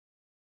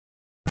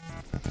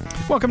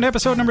Welcome to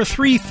episode number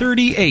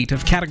 338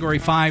 of Category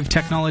 5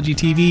 Technology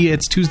TV.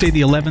 It's Tuesday,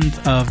 the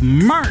 11th of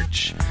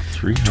March,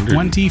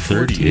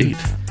 2014.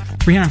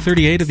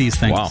 338 of these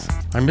things. Wow.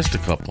 I missed a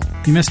couple.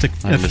 You missed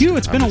a few.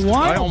 It's been a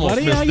while,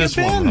 buddy. I almost missed this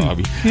one,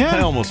 Robbie. Yeah. I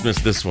almost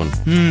missed this one.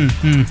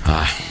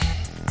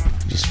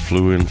 Just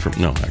flew in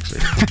from... No, actually.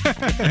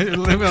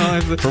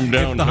 From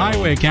down. If the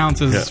highway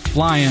counts as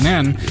flying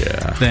in,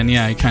 then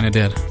yeah, you kind of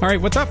did. All right,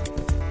 what's up?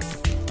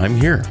 I'm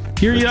here.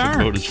 Here you are.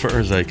 About as far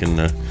as I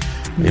can...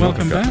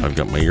 Welcome back. I've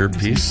got my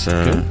earpiece.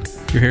 You're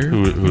here.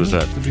 Who was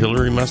that?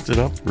 Hillary messed it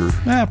up? Or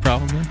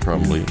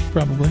Probably.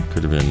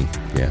 Could have been,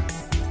 yeah.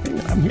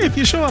 If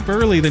you show up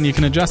early, then you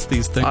can adjust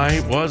these things. I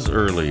was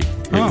early.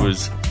 It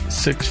was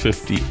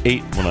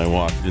 6:58 when I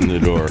walked in the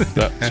door.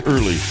 That's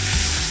early.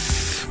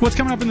 What's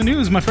coming up in the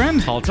news, my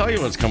friend? I'll tell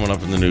you what's coming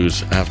up in the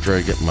news after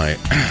I get my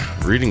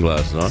reading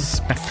glasses on.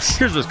 Specs.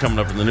 Here's what's coming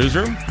up in the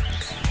newsroom.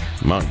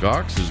 Mt.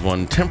 Gox has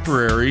won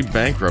temporary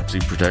bankruptcy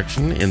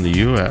protection in the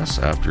U.S.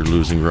 after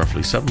losing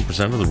roughly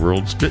 7% of the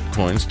world's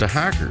bitcoins to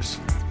hackers.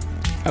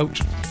 Ouch.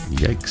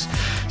 Yikes.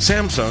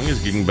 Samsung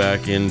is getting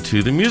back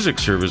into the music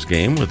service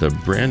game with a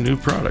brand new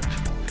product.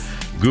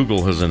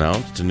 Google has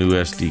announced a new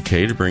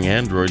SDK to bring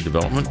Android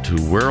development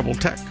to wearable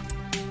tech.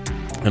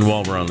 And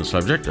while we're on the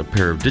subject, a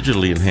pair of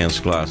digitally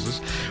enhanced glasses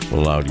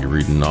will allow you to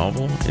read a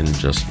novel in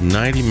just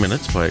 90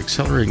 minutes by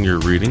accelerating your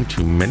reading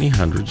to many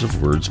hundreds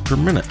of words per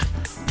minute.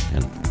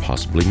 And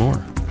possibly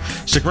more.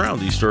 Stick around.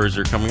 These stories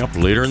are coming up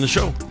later in the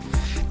show.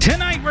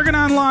 Tonight, we're going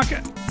to unlock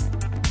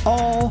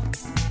all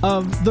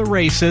of the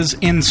races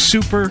in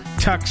Super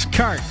Tux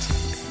Kart.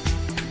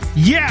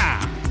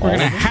 Yeah! We're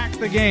going to hack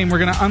the game. We're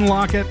going to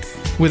unlock it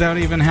without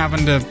even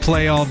having to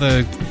play all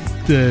the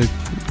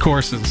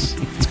courses.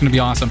 It's going to be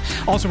awesome.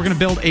 Also, we're going to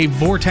build a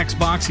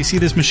VortexBox. You see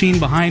this machine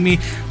behind me?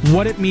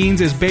 What it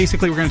means is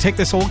basically we're going to take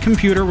this old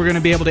computer, we're going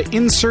to be able to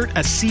insert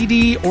a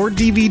CD or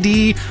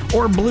DVD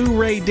or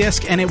Blu-ray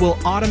disc, and it will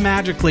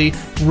automatically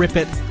rip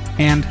it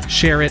and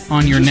share it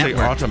on your network.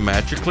 Say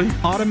automatically?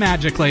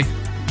 Automatically.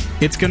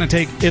 It's going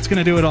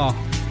to do it all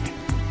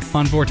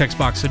on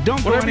VortexBox. So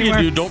don't go anywhere.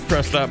 Whatever you do, don't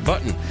press that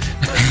button.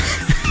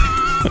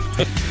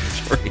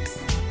 Sorry.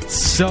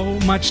 So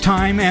much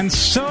time and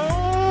so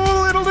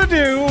little to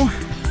do.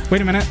 Wait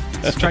a minute.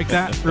 Strike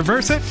that.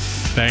 Reverse it.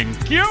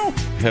 Thank you.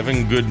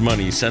 Having good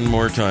money. Send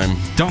more time.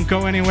 Don't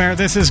go anywhere.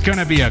 This is going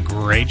to be a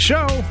great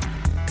show.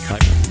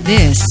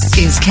 This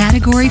is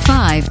Category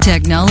 5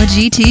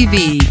 Technology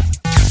TV.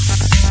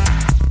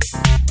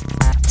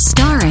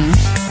 Starring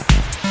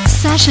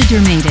Sasha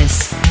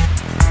Dermatis,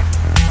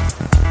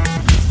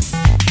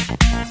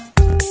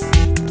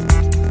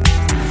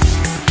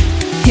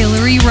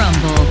 Hillary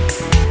Rumble,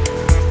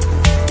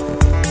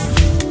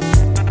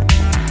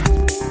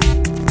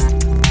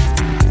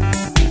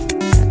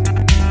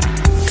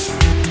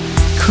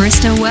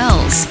 Krista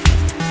Wells,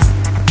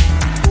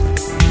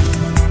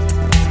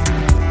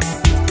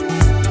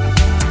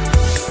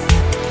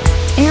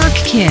 Eric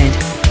Kidd,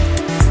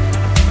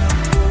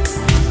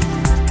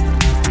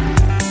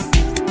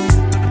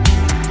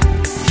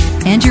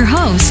 and your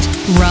host,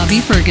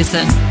 Robbie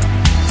Ferguson.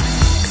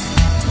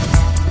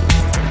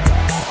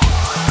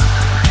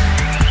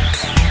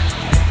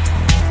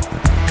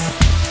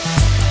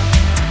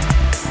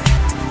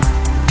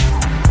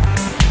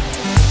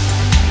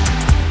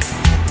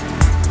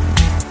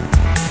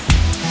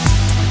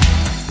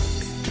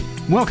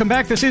 Welcome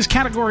back. This is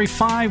Category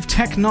 5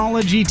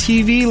 Technology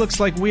TV. Looks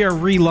like we are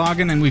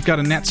re-logging and we've got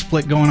a net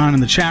split going on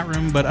in the chat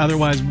room, but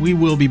otherwise we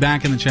will be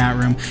back in the chat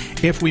room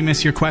if we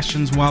miss your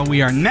questions while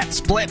we are net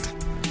split.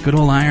 Good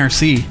old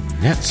IRC.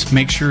 Nets.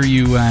 Make sure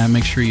you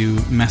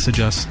message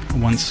us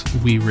once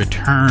we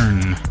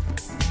return.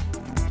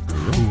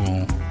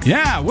 Cool.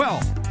 Yeah,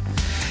 well,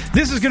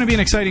 this is going to be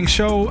an exciting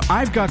show.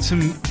 I've got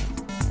some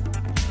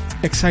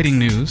exciting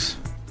news.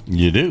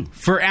 You do.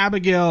 For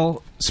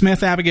Abigail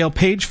Smith, Abigail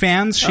Page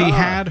fans, she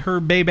had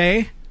her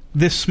baby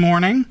this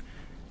morning.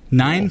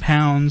 9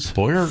 pounds,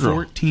 boy or girl?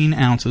 14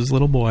 ounces.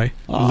 Little boy.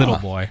 Little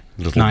boy.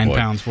 9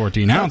 pounds,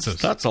 14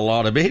 ounces. That's a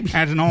lot of baby.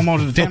 That's an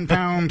almost a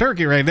 10-pound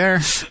turkey right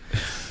there. So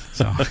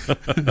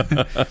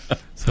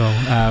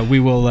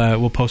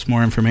we'll post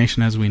more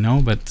information as we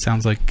know, but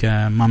sounds like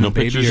mom and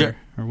baby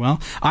are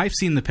well. I've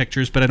seen the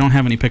pictures, but I don't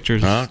have any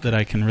pictures that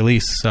I can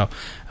release. So,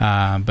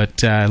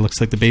 but it looks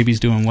like the baby's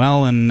doing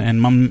well,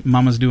 and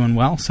mama's doing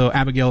well. So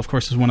Abigail, of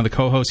course, is one of the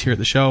co-hosts here at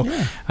the show.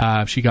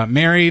 Yeah. She got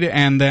married,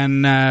 and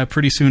then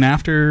pretty soon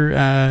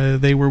after,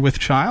 they were with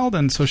child,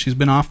 and so she's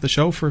been off the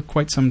show for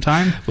quite some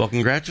time. Well,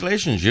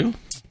 congratulations, you.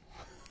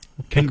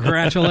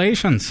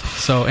 Congratulations.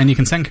 So, and you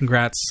can send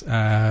congrats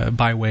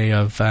by way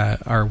of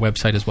our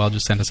website as well.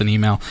 Just send us an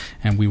email,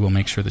 and we will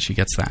make sure that she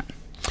gets that.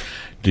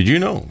 Did you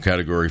know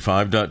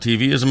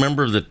Category5.tv is a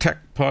member of the Tech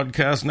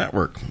Podcast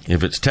Network?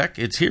 If it's tech,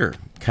 it's here.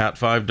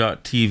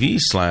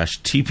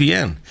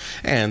 Cat5.tv/TPN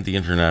and the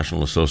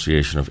International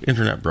Association of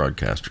Internet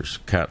Broadcasters.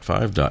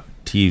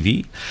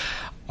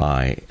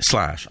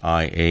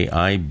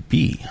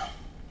 Cat5.tv/IAIB.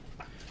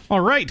 All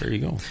right. There you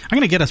go. I'm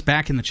going to get us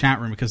back in the chat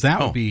room because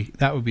that would be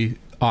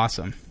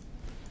awesome.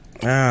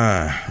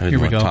 I didn't Here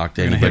we want go. to talk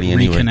to We're gonna anybody hit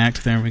anyway.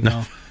 reconnect. There we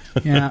go.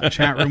 Yeah,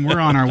 chat room. We're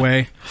on our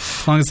way.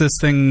 As long as this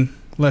thing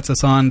lets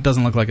us on,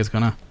 doesn't look like it's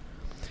gonna.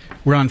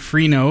 We're on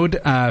Freenode.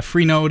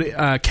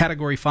 Freenode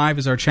Category 5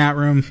 is our chat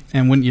room,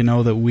 and wouldn't you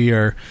know that we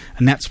are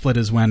a net split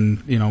is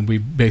when we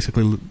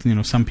basically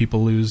some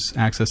people lose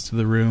access to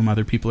the room,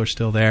 other people are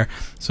still there.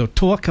 So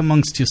talk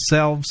amongst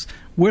yourselves.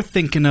 We're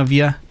thinking of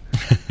you.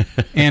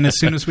 And as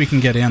soon as we can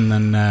get in,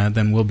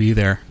 then we'll be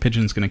there.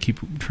 Pigeon's going to keep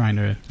trying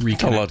to reconnect I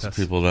tell lots of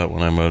people that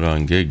when I'm out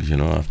on gigs,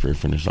 after I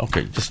finish.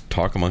 Okay, just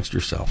talk amongst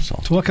yourselves.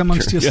 So. Talk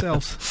amongst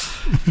yourselves.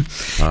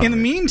 In the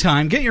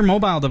meantime, get your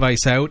mobile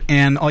device out,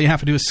 and all you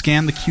have to do is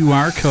scan the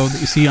QR code that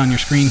you see on your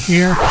screen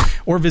here,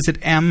 or visit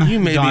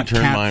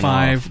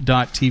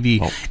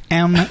m.cat5.tv.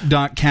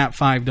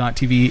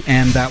 m.cat5.tv,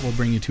 and that will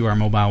bring you to our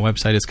mobile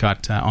website. It's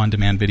got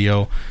on-demand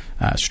video,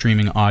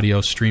 streaming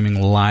audio,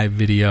 streaming live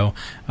video,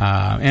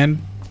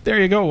 and there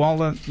you go. All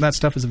that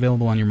stuff is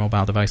available on your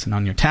mobile device and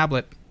on your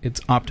tablet. It's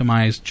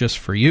optimized just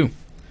for you.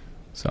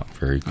 So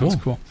very cool.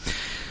 That's cool.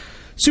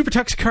 Super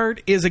Tux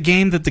Kart is a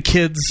game that the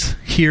kids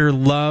here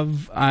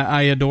love.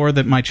 I adore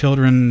that my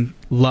children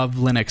love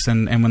Linux,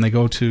 and when they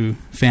go to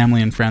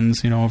family and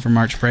friends, over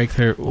March break,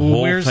 they're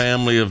whole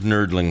family of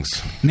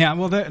nerdlings. Yeah,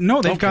 well,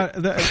 they've got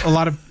a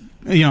lot of.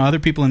 Other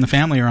people in the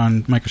family are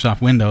on Microsoft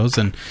Windows,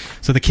 and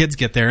so the kids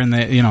get there and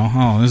they,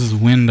 this is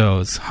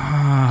Windows.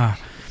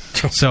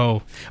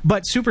 So,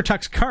 but Super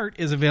Tux Kart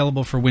is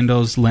available for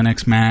Windows,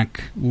 Linux,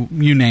 Mac,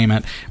 you name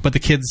it. But the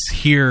kids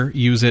here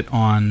use it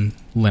on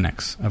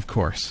Linux, of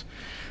course.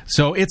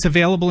 So it's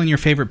available in your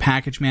favorite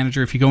package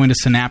manager. If you go into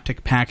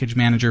Synaptic Package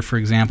Manager, for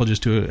example,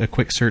 just do a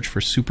quick search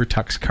for Super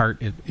Tux Kart.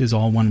 It is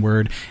all one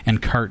word,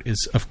 and Kart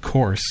is, of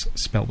course,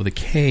 spelled with a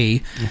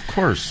K. Of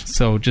course.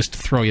 So just to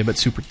throw you, but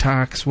Super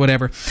Tux,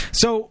 whatever.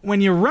 So when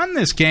you run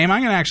this game,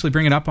 I'm going to actually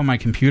bring it up on my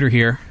computer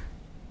here.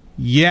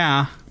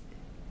 Yeah.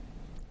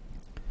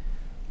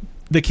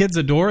 The kids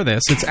adore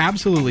this. It's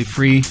absolutely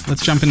free.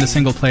 Let's jump into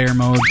single-player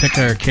mode, pick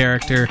our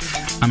character.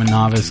 I'm a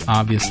novice,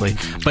 obviously.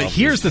 But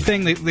here's the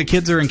thing that the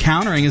kids are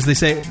encountering is they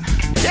say,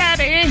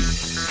 Daddy,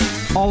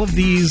 all of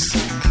these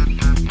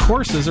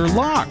courses are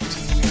locked.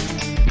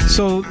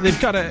 So they've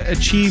got to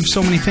achieve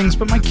so many things,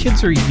 but my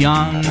kids are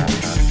young.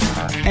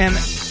 And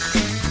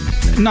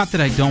not that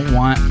I don't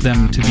want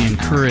them to be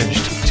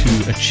encouraged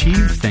to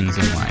achieve things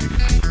in life.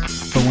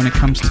 But when it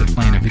comes to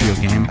playing a video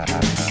game,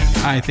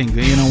 I think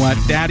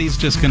that, Daddy's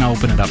just going to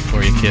open it up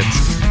for you, kids.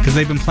 Because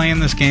they've been playing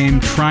this game,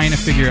 trying to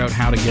figure out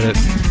how to get it.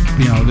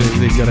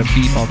 They've got to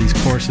beat all these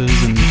courses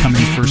and come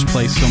in first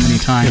place so many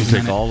times. You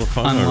take all the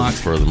fun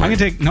for them. I'm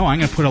going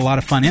to put a lot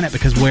of fun in it,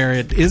 because where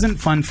it isn't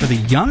fun for the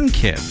young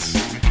kids,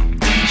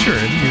 sure,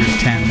 if you're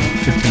 10,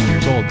 15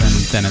 years old,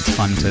 then it's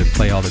fun to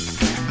play all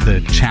the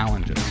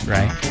challenges,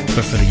 right?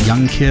 But for the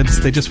young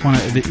kids, they just want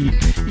to.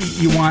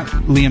 You want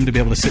Liam to be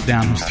able to sit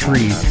down, who's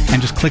 3,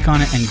 and just click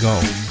on it and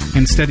go.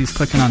 Instead, he's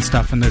clicking on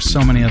stuff, and there's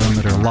so many of them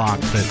that are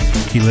locked that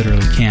he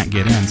literally can't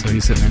get in. So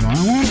he's sitting there going,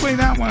 I want to play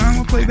that one, I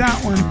want to play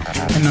that one,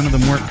 and none of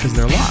them work because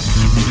they're locked.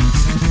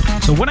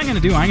 So what I'm going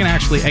to do, I'm going to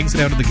actually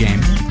exit out of the game.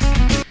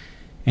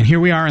 And here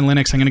we are in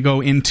Linux. I'm going to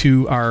go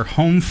into our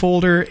home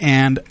folder,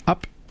 and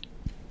up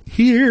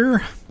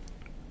here,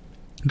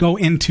 go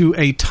into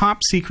a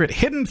top secret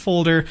hidden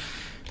folder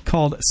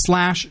called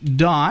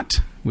 /dot,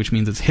 which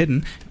means it's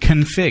hidden,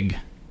 config.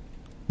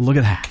 Look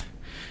at that.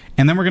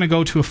 And then we're going to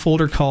go to a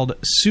folder called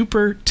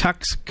Super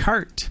Tux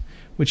Kart,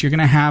 which you're going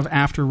to have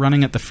after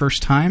running it the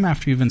first time,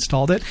 after you've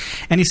installed it.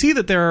 And you see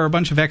that there are a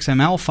bunch of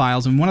XML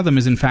files, and one of them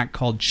is in fact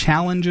called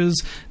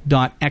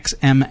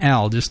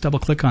challenges.xml. Just double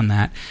click on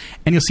that.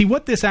 And you'll see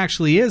what this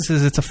actually is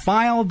it's a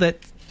file that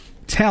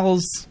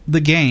tells the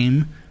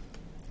game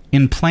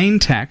in plain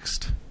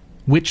text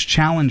which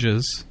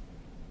challenges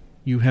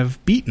you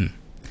have beaten.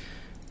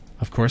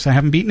 Of course, I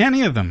haven't beaten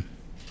any of them.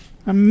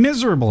 I'm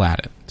miserable at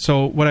it.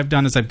 So what I've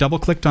done is I've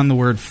double-clicked on the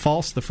word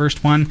false, the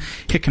first one,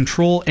 hit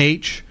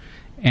Control-H,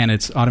 and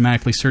it's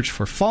automatically searched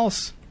for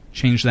false.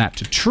 Change that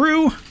to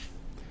true,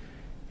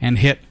 and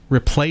hit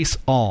Replace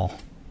All.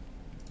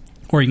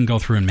 Or you can go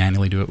through and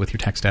manually do it with your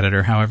text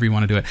editor, however you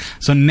want to do it.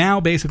 So now,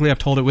 basically, I've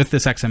told it with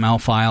this XML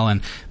file,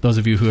 and those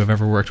of you who have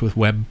ever worked with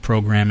web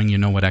programming, you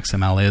know what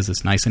XML is.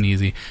 It's nice and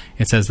easy.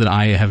 It says that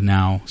I have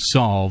now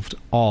solved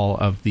all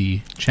of the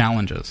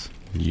challenges.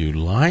 You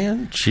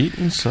lying,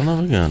 cheating son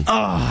of a gun. Oh,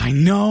 I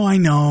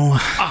know.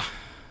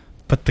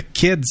 But the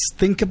kids,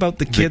 think about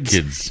the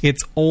kids.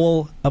 It's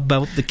all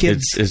about the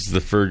kids. It's the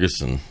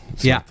Ferguson.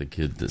 It's not the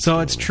kid that's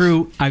so it's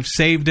true. I've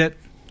saved it.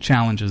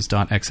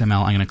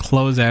 Challenges.xml. I'm going to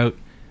close out.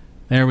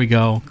 There we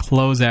go.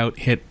 Close out.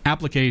 Hit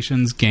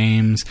Applications,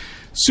 Games,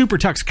 Super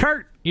Tux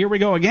Kart. Here we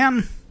go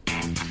again.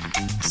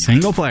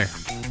 Single player.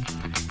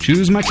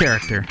 Choose my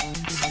character.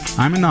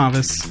 I'm a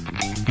novice.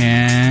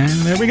 And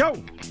there we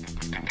go.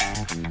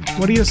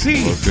 What do you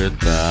see? Look at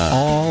that.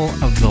 All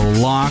of the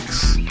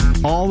locks,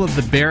 all of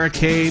the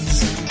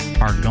barricades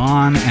are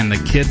gone, and the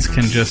kids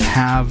can just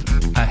have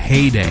a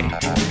heyday,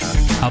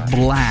 a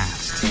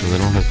blast. So they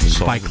don't have to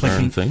solve by the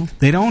clicking. darn thing?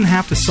 They don't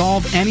have to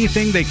solve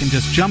anything. They can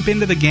just jump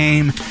into the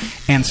game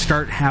and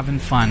start having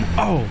fun.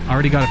 Oh, I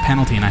already got a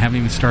penalty and I haven't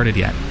even started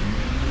yet.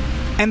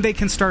 And they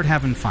can start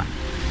having fun.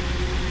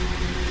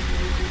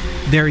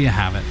 There you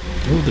have it.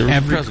 Oh, there was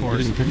Every a present. course.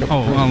 You didn't pick up Oh,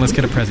 a present. well, let's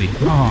get a Prezi.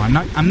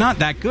 Oh, I'm not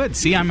that good.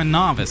 See, I'm a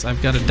novice.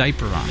 I've got a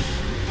diaper on.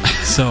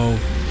 So,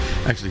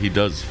 Actually, he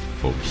does,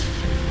 folks.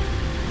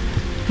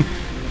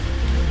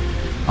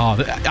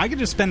 I could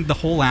just spend the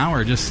whole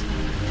hour just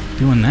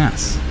doing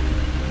this.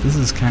 This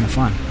is kind of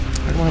fun.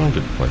 I don't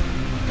get to play.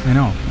 I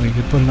know. We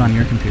could put it on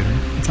your computer.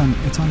 It's on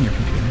your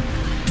computer.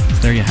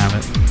 So there you have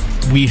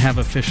it. We have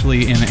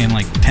officially, in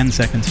like 10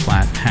 seconds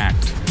flat,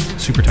 hacked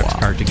Super Tux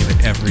Kart to give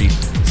it every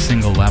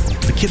single level.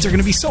 The kids are going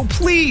to be so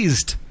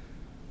pleased!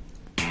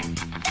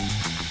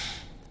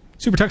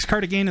 Super Tux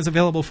Kart again is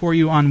available for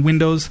you on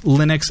Windows,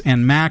 Linux,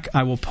 and Mac.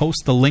 I will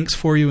post the links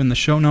for you in the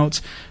show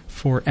notes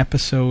for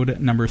episode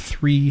number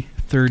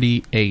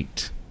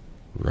 338.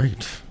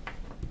 Right.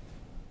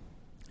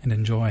 And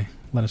enjoy.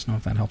 Let us know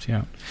if that helps you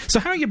out. So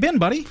how you been,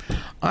 buddy?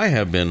 I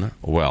have been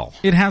well.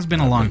 It has been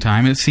a long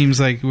time. It seems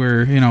like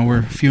we're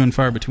few and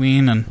far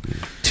between. And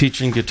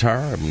Teaching guitar.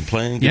 I've been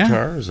playing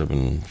guitars. I've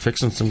been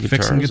fixing some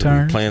guitars. I've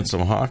been playing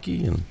some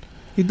hockey and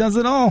he does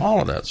it all.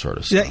 All of that sort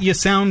of stuff. You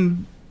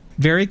sound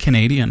very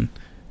Canadian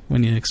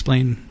when you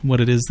explain what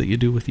it is that you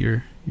do with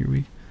your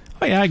week.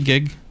 Oh yeah, I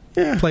gig.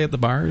 Yeah. Play at the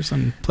bars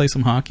and play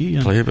some hockey.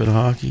 And, play a bit of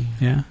hockey.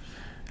 Yeah.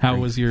 How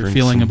was your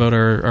feeling about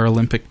our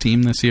Olympic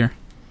team this year?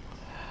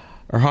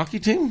 Our hockey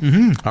team?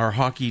 Mm-hmm. Our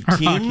hockey Our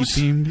teams?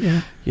 hockey team,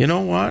 yeah. You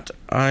know what?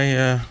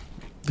 The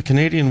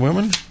Canadian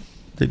women,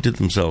 they did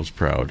themselves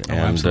proud. Oh,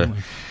 absolutely.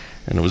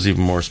 And it was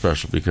even more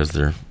special because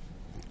their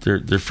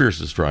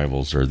fiercest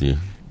rivals are the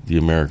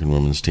American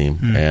women's team.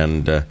 Mm.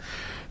 And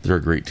they're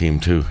a great team,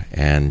 too.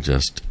 And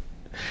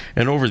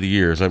over the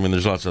years, I mean,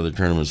 there's lots of other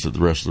tournaments that the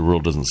rest of the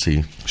world doesn't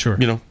see. Sure.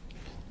 You know,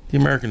 the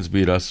Americans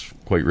beat us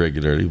quite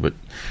regularly, but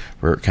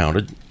where it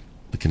counted,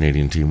 the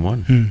Canadian team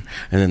won. Mm.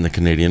 And then the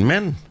Canadian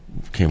men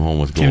came home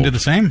with gold. Came to the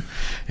same.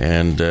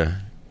 And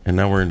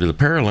now we're into the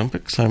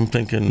Paralympics. I'm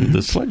thinking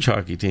the sledge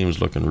hockey team is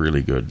looking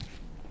really good.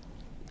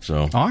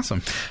 So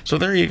awesome. So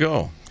there you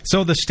go.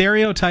 So the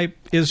stereotype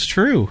is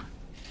true.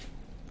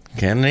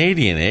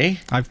 Canadian, eh?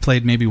 I've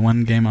played maybe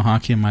one game of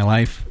hockey in my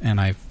life, and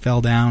I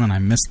fell down and I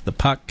missed the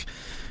puck.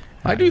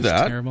 I do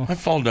that. Terrible. I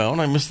fall down.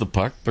 I miss the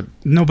puck, but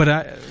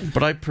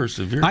I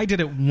persevere. I did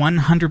it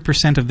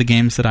 100% of the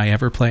games that I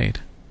ever played.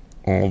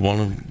 All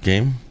one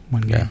game?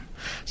 One game. Yeah.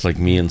 It's like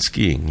me and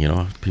skiing, you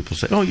know. People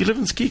say, "Oh, you live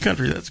in ski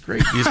country. That's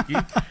great. You ski?"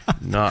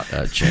 Not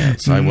a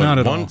chance. I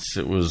went once.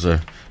 It was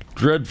a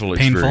dreadful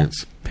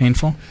experience.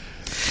 Painful.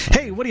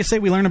 Hey, what do you say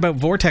we learn about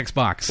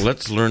VortexBox?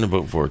 Let's learn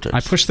about Vortex. I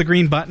pushed the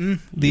green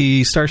button.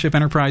 The Starship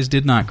Enterprise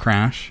did not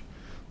crash.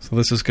 So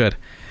this is good.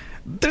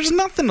 There's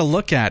nothing to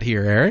look at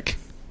here, Eric.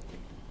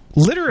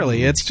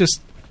 Literally, it's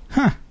just,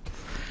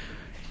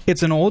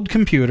 It's an old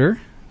computer.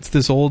 It's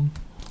this old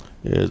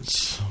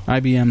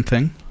IBM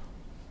thing.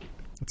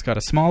 It's got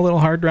a small little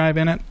hard drive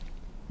in it,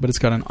 but it's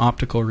got an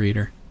optical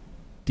reader,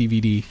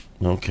 DVD.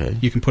 Okay.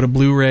 You can put a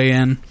Blu-ray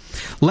in.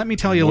 Let me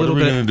tell you a little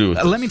bit.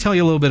 Let me tell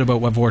you a little bit about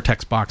what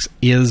VortexBox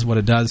is, what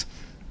it does.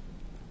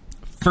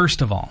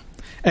 First of all,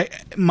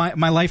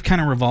 my life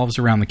kind of revolves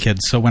around the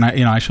kids. So when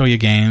I show you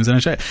games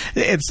and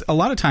it's a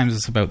lot of times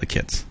it's about the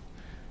kids.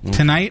 Mm.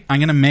 Tonight I'm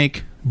going to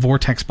make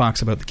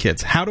VortexBox about the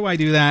kids. How do I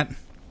do that?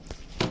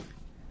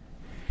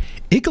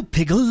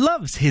 Iggle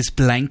loves his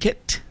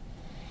blanket.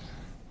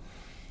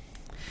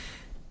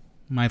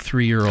 My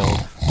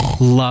 3-year-old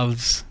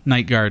loves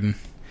Night Garden.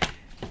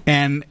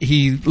 And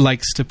he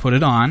likes to put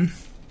it on.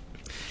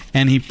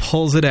 And he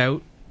pulls it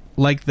out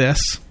like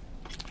this.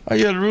 Oh,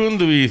 you ruined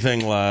the wee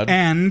thing, lad.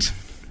 And,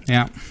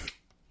 yeah.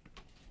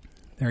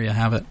 There you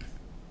have it.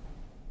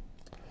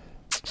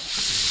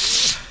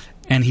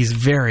 And he's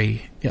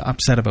very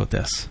upset about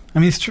this. I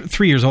mean, he's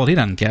 3 years old. He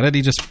doesn't get it.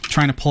 He's just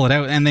trying to pull it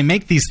out. And they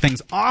make these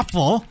things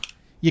awful.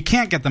 You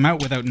can't get them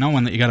out without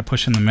knowing that you got to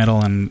push in the middle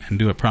and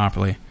do it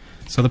properly.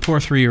 So the poor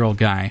 3-year-old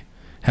guy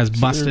has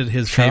busted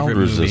his favorite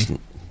movie.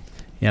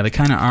 Yeah, they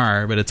kind of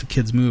are, but it's a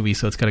kid's movie,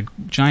 so it's got a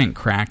giant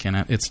crack in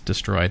it. It's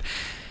destroyed.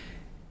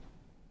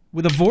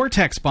 With a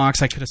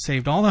VortexBox, I could have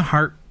saved all the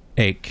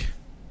heartache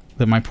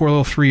that my poor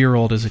little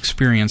 3-year-old has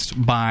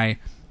experienced by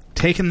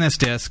taking this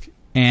disc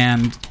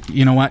and,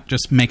 you know what,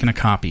 just making a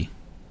copy.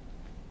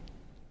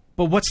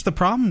 But what's the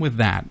problem with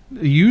that?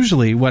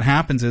 Usually what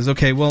happens is,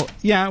 okay, well,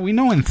 yeah, we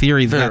know in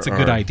theory that's a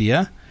good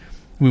idea.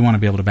 We want to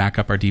be able to back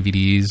up our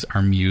DVDs,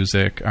 our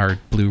music, our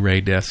Blu-ray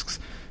discs.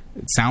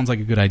 It sounds like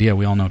a good idea.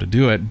 We all know to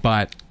do it,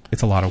 but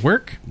it's a lot of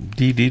work.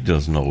 DD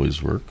doesn't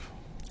always work.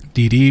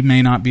 DD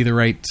may not be the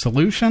right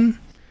solution.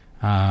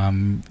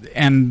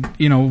 And,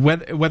 you know,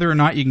 whether or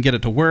not you can get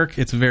it to work,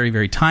 it's very,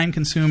 very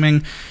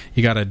time-consuming.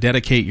 You got to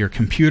dedicate your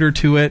computer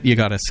to it. You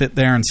got to sit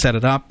there and set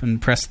it up and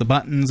press the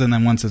buttons, and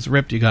then once it's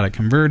ripped, you got to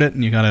convert it,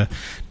 and you got to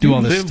do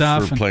all this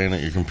stuff. For playing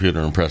at your computer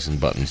and pressing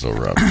buttons, though,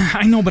 Rob.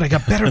 I know, but I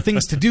got better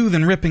things to do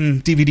than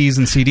ripping DVDs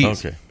and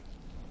CDs. Okay.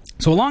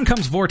 So along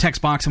comes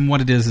VortexBox, and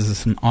what it is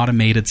it's an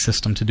automated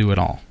system to do it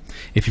all.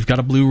 If you've got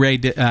a Blu-ray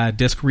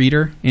disc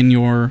reader in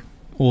your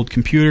old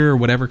computer or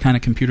whatever kind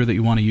of computer that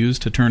you want to use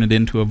to turn it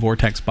into a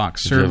VortexBox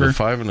server. If you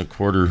have a 5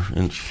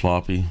 1/4-inch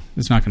floppy.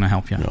 It's not going to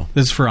help you. No.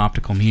 This is for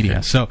optical media.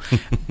 Okay. So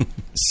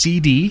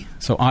CD,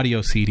 so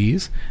audio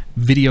CDs,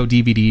 video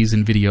DVDs,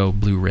 and video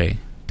Blu-ray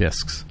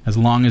discs. As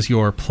long as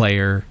your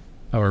player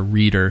or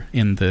reader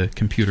in the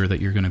computer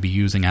that you're going to be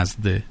using as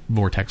the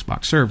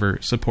VortexBox server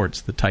supports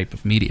the type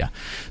of media.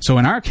 So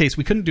in our case,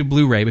 we couldn't do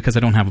Blu-ray because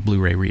I don't have a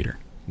Blu-ray reader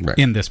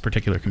in this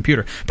particular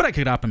computer. But I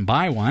could up and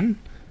buy one.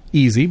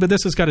 Easy, but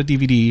this has got a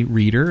DVD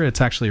reader. It's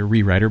actually a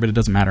rewriter, but it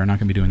doesn't matter. I'm not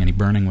going to be doing any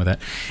burning with it.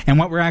 And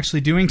what we're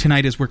actually doing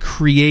tonight is we're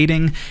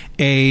creating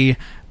a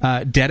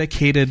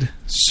dedicated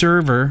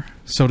server,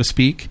 so to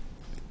speak,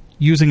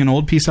 using an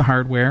old piece of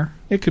hardware.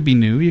 It could be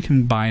new. You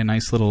can buy a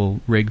nice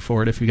little rig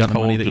for it if you got the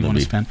money that you want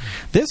to spend.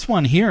 This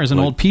one here is an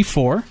old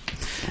P4.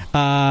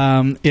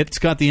 It's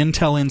got the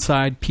Intel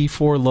Inside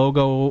P4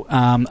 logo.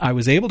 I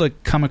was able to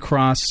come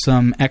across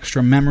some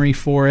extra memory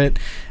for it.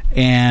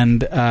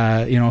 And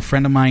a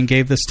friend of mine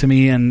gave this to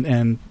me,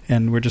 and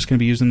we're just going to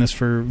be using this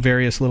for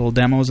various little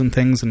demos and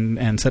things,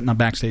 and setting up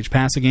Backstage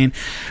Pass again.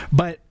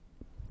 But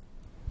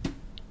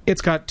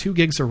it's got 2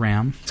 gigs of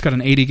RAM. It's got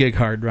an 80 gig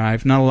hard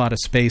drive. Not a lot of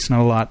space.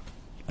 Not a lot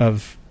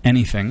of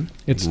anything.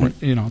 It's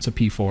it's a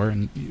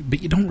P4,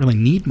 but you don't really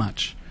need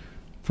much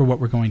for what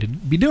we're going to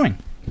be doing.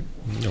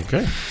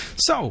 Okay.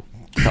 So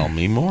tell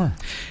me more.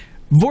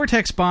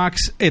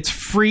 VortexBox. It's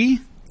free.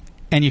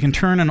 And you can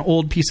turn an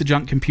old piece of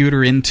junk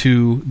computer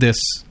into this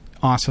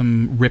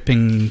awesome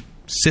ripping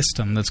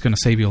system that's going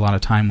to save you a lot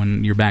of time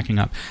when you're backing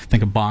up.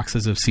 Think of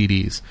boxes of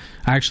CDs.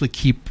 I actually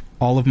keep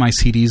all of my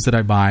CDs that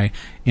I buy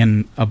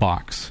in a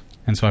box.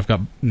 And so I've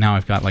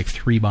got like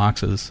 3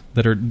 boxes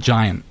that are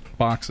giant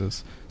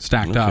boxes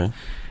stacked up.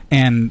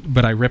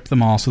 But I rip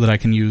them all so that I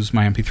can use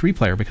my MP3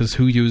 player, because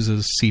who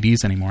uses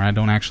CDs anymore? I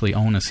don't actually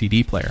own a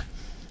CD player.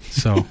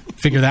 So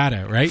figure that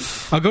out, right?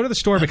 I'll go to the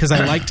store because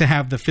I like to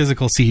have the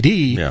physical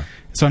CD. Yeah.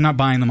 So I'm not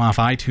buying them off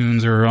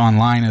iTunes or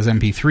online as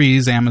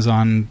MP3s,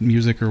 Amazon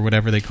Music or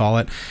whatever they call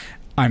it.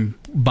 I'm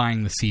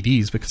buying the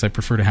CDs because I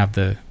prefer to have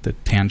the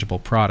tangible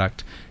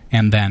product,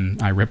 and then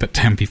I rip it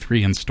to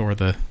MP3 and store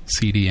the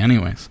CD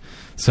anyways.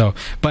 So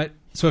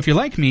if you're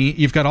like me,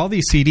 you've got all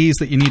these CDs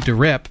that you need to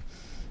rip,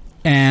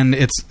 and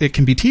it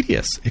can be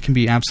tedious. It can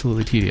be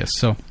absolutely tedious.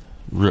 So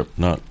rip,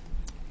 not...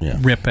 Yeah.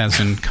 Rip as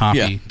in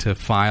copy to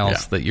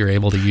files that you're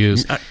able to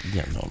use. All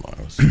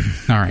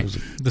right.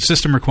 The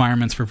system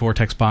requirements for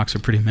VortexBox are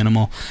pretty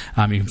minimal.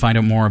 You can find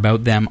out more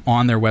about them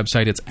on their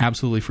website. It's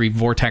absolutely free,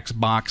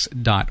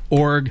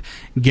 vortexbox.org.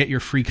 Get your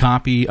free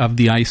copy of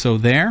the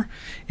ISO there,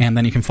 and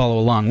then you can follow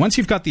along. Once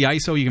you've got the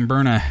ISO, you can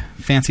burn a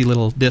fancy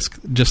little disc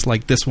just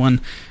like this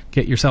one.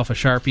 Get yourself a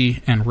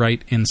Sharpie and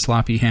write in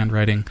sloppy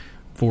handwriting,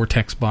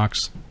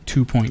 VortexBox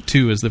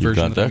 2.2 is the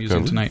version that I'm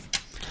using tonight.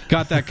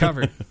 Got that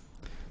covered.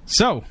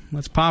 So,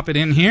 let's pop it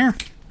in here.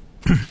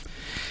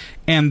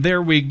 And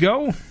there we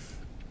go.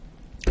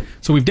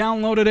 So we've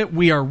downloaded it.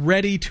 We are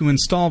ready to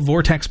install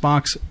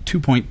VortexBox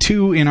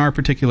 2.2 in our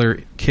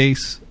particular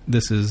case.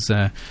 This is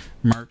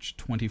March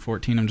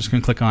 2014. I'm just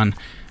going to click on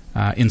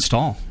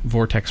Install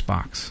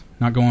VortexBox.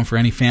 Not going for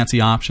any fancy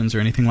options or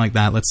anything like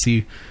that. Let's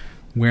see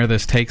where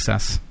this takes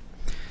us.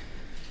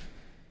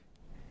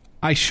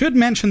 I should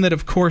mention that,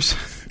 of course,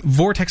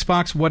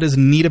 VortexBox, what is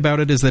neat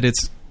about it is that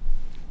it's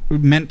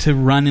meant to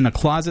run in a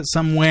closet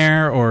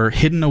somewhere or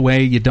hidden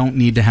away. You don't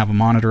need to have a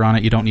monitor on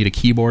it. You don't need a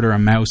keyboard or a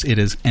mouse. It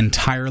is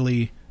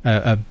entirely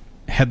a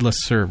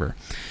headless server.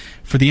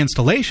 For the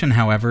installation,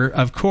 however,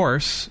 of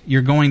course,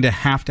 you're going to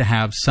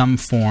have some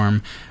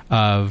form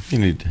of... You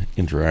need to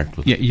interact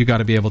with it. Yeah, you got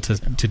to be able to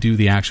do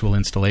the actual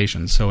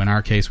installation. So in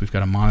our case, we've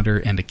got a monitor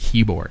and a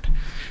keyboard.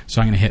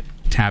 So I'm going to hit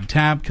Tab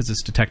because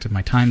it's detected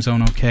my time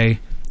zone okay.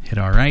 Hit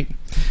all right.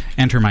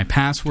 Enter my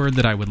password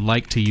that I would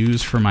like to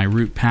use for my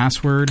root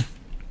password.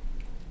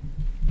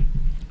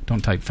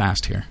 Don't type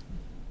fast here.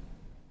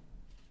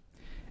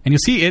 And you'll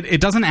see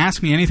it doesn't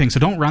ask me anything, so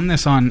don't run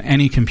this on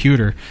any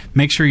computer.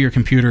 Make sure your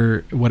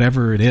computer,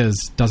 whatever it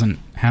is, doesn't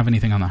have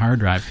anything on the hard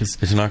drive. Cause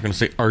it's not going to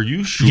say, are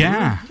you sure?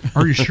 Yeah.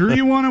 Are you sure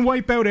you want to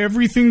wipe out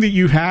everything that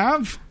you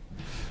have?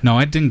 No,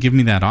 it didn't give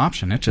me that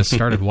option. It just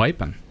started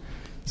wiping.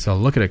 So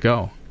look at it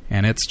go.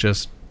 And it's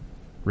just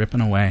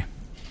ripping away.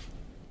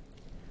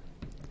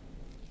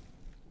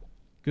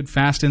 Good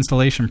fast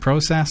installation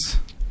process.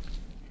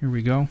 Here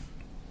we go.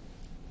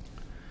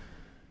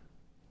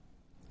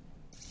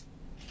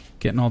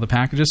 Getting all the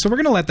packages. So we're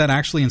going to let that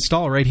actually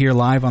install right here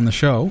live on the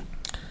show.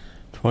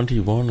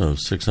 21 of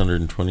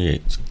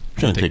 628. It's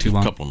going to take a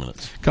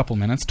couple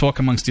minutes. Talk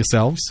amongst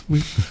yourselves.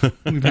 We've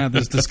had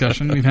this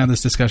discussion.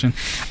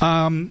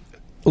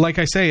 Like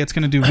I say, it's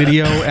going to do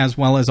video as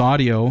well as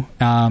audio,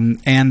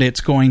 and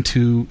it's going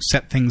to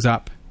set things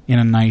up in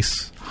a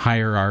nice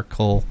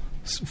hierarchical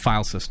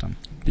file system.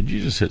 Did you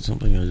just hit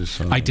something? I just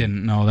saw. I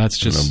didn't. No, that's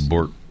just...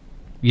 abort.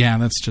 Yeah,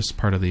 that's just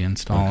part of the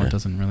install. Okay. It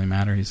doesn't really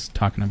matter. He's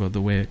talking about the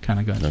way it kind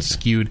of got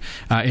skewed.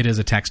 It is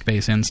a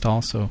text-based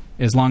install, so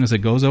as long as it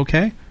goes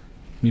okay,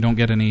 you don't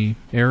get any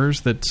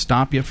errors that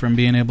stop you from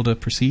being able to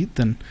proceed,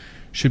 then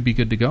should be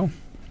good to go.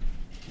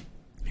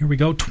 Here we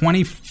go,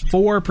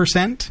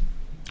 24%.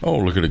 Oh,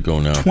 look at it go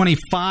now.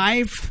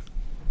 25.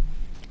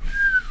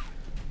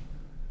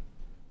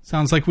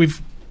 Sounds like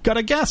we've got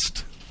a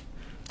guest.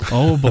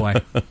 Oh, boy.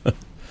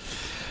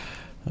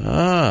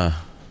 Huh.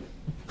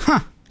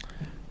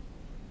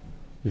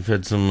 You've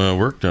had some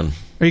work done.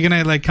 Are you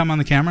going to come on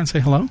the camera and say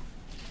hello?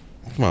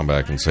 Come on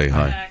back and say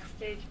hi.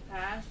 Backstage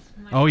pass.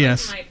 Oh,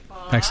 yes.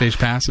 Backstage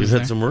pass. You've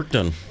had some work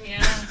done.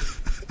 Yeah.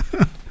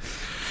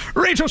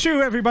 Rachel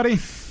Shue, everybody.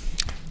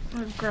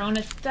 We've grown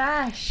a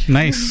stash.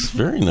 Nice.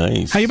 Very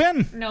nice. How you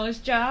been? Nose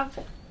job.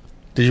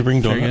 Did you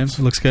bring Very donuts?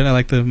 good. Looks good. I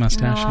like the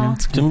mustache. No. Yeah,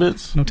 it's good.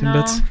 Timbits? No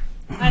Timbits? No.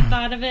 I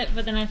thought of it,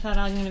 but then I thought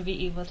I was going to be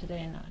evil today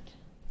and not.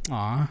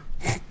 Aw.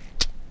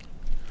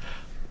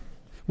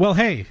 Well,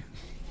 hey.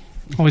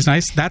 Always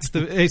nice. That's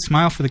the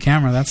smile for the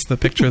camera. That's the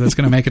picture that's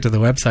going to make it to the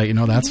website. You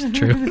know that's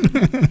true.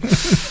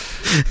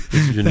 This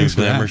is your new Thanks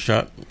for glamour that.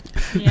 shot.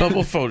 Yeah.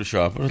 Double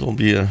Photoshop. It'll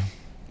be a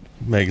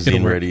magazine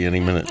It'll work. ready any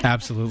minute.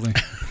 Absolutely.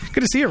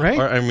 Good to see it, right?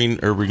 Or, are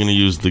we going to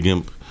use the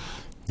GIMP?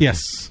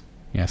 Yes.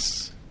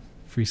 Yes.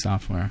 Free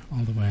software all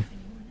the way.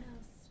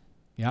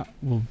 Yeah,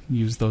 we'll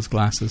use those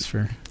glasses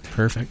for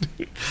perfect.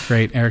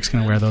 Great. Eric's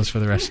going to wear those for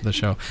the rest of the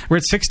show. We're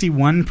at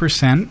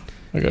 61%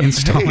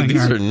 installing Hey,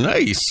 these our... are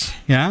nice.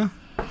 Yeah?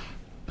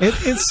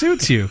 It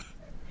suits you.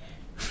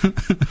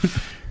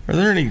 Are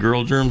there any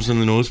girl germs in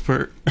the nose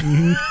part?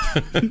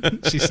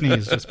 She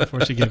sneezed just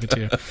before she gave it to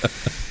you.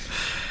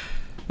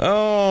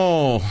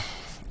 Oh,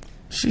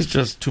 she's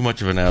just too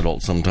much of an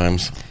adult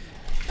sometimes.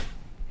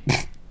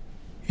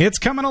 It's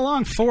coming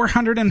along.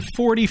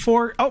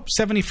 444. Oh,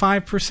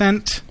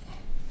 75%.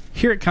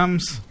 Here it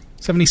comes.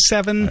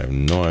 77. I have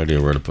no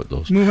idea where to put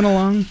those. Moving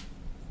along.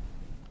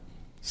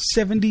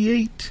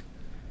 78.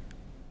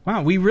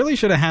 Wow, we really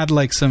should have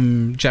had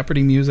some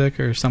Jeopardy music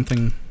or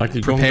something. I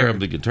could go and grab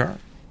the guitar.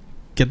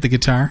 Get the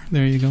guitar.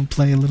 There you go.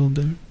 Play a little.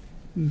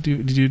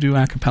 Did you do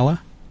a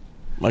cappella?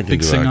 I can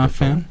Big do sing-off acapella.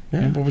 fan?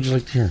 Yeah. Yeah. What would you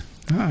like to hear?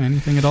 Oh,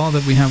 anything at all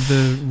that we have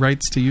the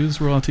rights to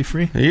use royalty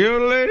free?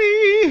 You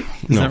lady.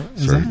 No,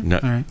 Is sorry. that? No,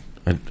 All right.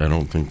 I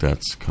don't think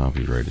that's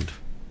copyrighted.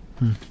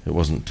 It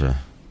wasn't.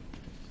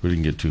 We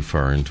didn't get too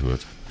far into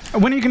it.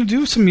 When are you going to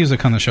do some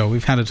music on the show?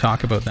 We've had a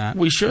talk about that.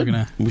 We should. We're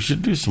gonna We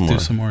should do some more. do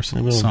some more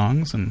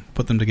songs and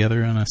put them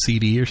together on a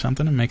CD or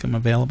something and make them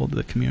available to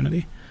the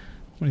community.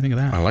 What do you think of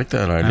that? I like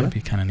that idea. That'd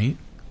be kind of neat.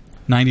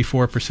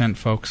 94%,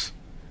 folks.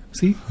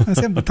 See? I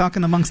said we're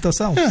talking amongst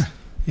ourselves. Yeah.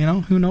 You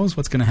know, who knows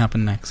what's going to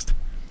happen next?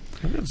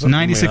 I've got something in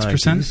my eye.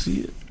 96%? Can you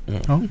see it?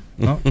 Yeah. Oh,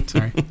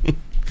 sorry.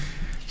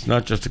 It's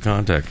not just a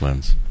contact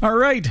lens. All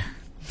right.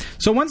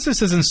 So once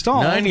this is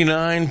installed,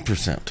 99%.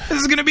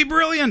 this is going to be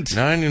brilliant.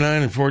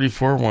 99 and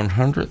 44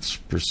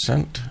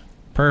 100%.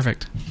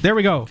 Perfect. There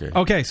we go.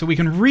 Okay, so we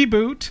can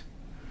reboot.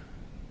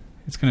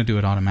 It's going to do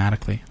it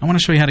automatically. I want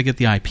to show you how to get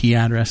the IP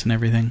address and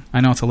everything.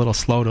 I know it's a little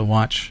slow to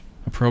watch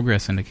a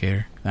progress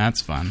indicator.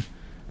 That's fun.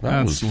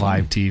 That's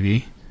live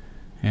TV.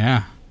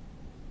 Yeah.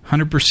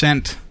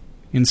 100%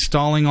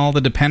 installing all the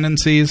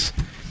dependencies.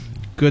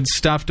 Good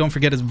stuff. Don't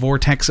forget it's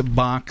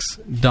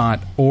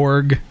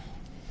VortexBox.org.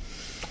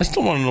 I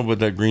still want to know about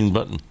that green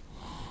button.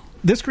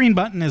 This green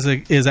button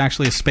is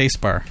actually a space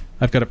bar.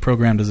 I've got it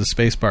programmed as a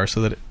space bar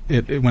so that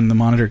it when the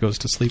monitor goes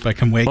to sleep, I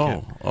can wake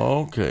it.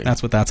 Oh, okay.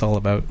 That's what that's all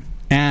about.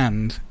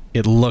 And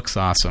it looks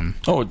awesome.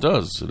 Oh, it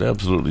does. It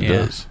absolutely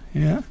does.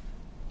 Yeah.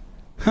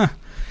 Huh.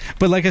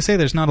 But like I say,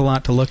 there's not a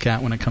lot to look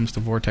at when it comes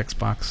to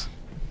VortexBox,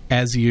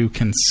 as you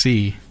can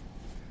see.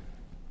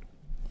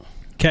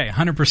 Okay,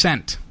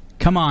 100%.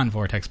 Come on,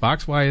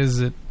 VortexBox. Why is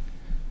it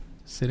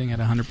sitting at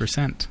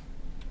 100%?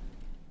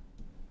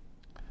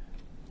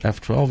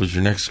 F12 is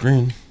your next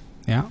screen.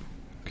 Yeah.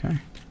 Okay.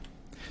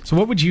 So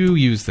what would you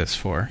use this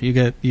for?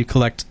 You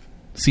collect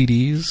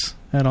CDs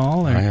at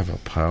all? Or? I have a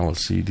pile of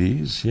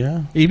CDs,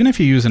 yeah. Even if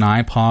you use an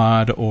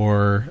iPod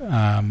or,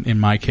 in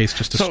my case,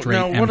 just a straight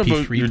MP3 now, what about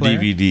your player?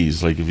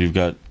 DVDs, like if you've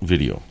got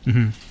video?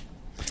 Mm-hmm.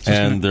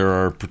 And there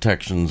are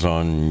protections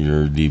on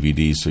your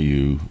DVD, so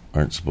you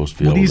aren't supposed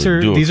to be able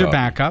to do these a are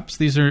copy. backups.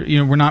 These are,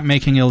 we're not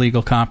making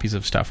illegal copies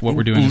of stuff. What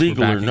we're doing Legal is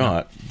we're or backing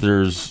not, up.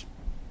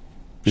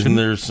 isn't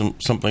there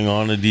something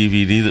on a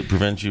DVD that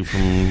prevents you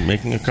from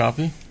making a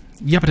copy?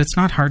 Yeah, but it's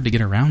not hard to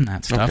get around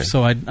that stuff, Okay.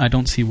 so I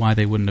don't see why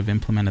they wouldn't have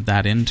implemented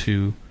that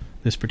into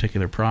this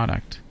particular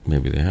product.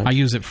 Maybe they have. I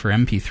use it for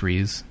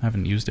MP3s. I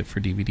haven't used it for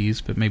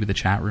DVDs, but maybe the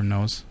chat room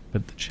knows.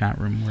 But the chat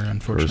room we're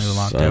unfortunately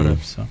locked out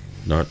of. So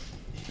Not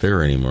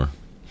there anymore.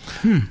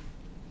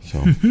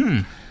 So,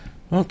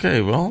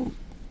 okay, well,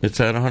 it's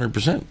at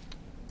 100%.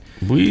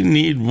 We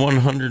need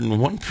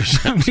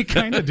 101%. we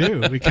kind of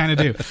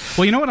do.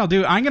 Well, you know what I'll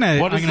do?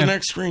 What is the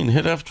next screen?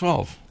 Hit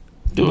F12.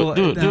 Do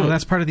it.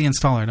 That's part of the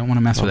installer. I don't want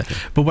to mess with it.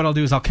 But what I'll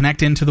do is I'll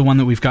connect into the one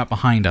that we've got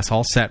behind us,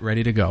 all set,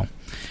 ready to go.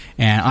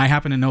 And I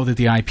happen to know that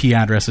the IP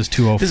address is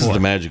 204. This is the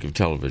magic of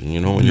television.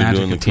 You know, when you're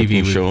doing the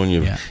cooking show and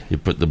you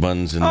put the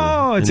buns in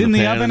it's in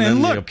the oven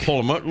and look. You pull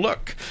them out.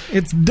 Look.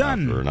 It's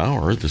done. After an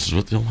hour, this is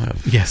what they'll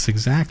have. Yes,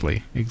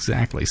 exactly.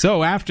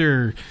 So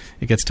after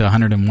it gets to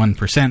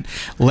 101%,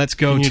 let's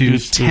go to 10.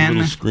 Do a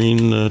little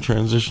screen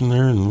transition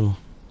there, and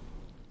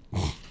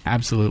we'll...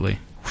 Absolutely.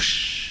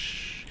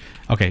 Whoosh.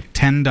 Okay,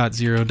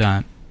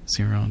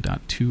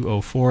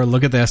 10.0.0.204.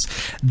 Look at this.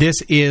 This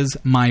is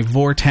my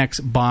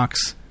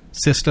VortexBox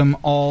system,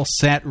 all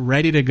set,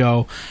 ready to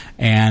go,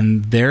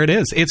 and there it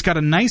is. It's got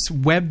a nice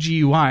web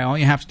GUI. All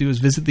you have to do is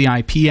visit the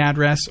IP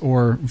address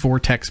or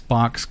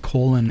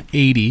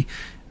VortexBox:80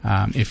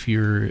 if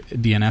your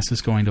DNS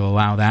is going to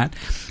allow that.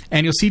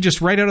 And you'll see just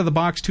right out of the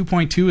box,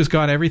 2.2 has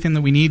got everything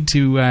that we need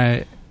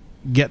to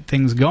get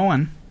things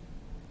going.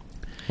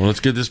 Well,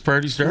 let's get this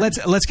party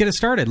started. Let's get it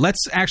started.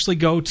 Let's actually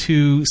go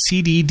to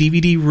CD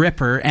DVD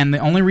Ripper, and the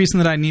only reason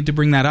that I need to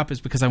bring that up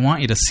is because I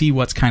want you to see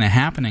what's kind of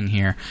happening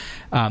here.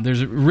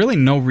 There's really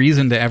no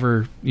reason to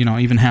ever,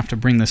 even have to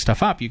bring this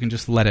stuff up. You can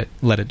just let it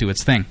do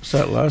its thing. So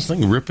that last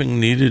thing, ripping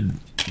needed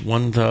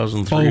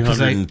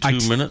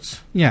 1,302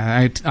 minutes.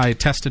 Yeah, I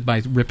tested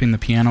by ripping the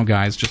piano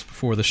guys just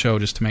before the show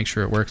just to make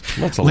sure it works.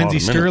 That's a Lindsay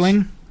lot of Sterling.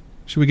 minutes.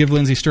 Should we give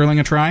Lindsay Sterling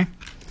a try?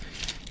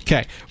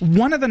 Okay.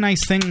 One of the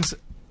nice things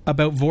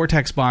about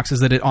VortexBox is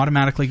that it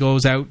automatically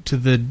goes out to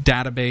the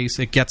database.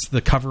 It gets the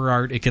cover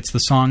art. It gets the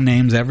song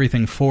names,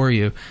 everything for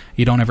you.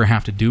 You don't ever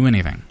have to do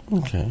anything.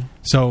 Okay.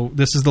 So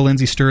this is the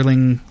Lindsay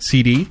Sterling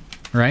CD,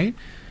 right?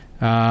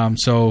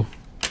 So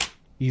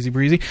easy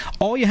breezy.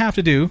 All you have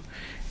to do,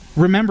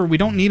 remember, we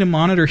don't need a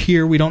monitor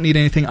here. We don't need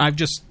anything. I've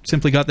just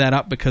simply got that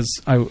up because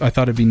I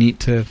thought it'd be neat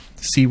to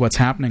see what's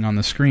happening on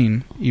the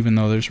screen, even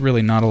though there's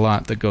really not a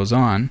lot that goes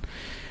on.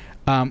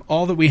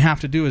 All that we have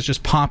to do is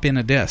just pop in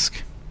a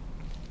disk.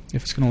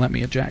 If it's going to let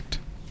me eject.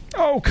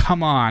 Oh,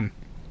 come on.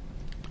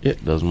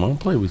 It doesn't want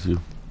to play with you.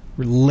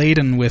 We're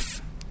laden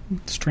with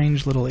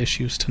strange little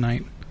issues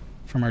tonight.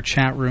 From our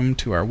chat room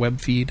to our web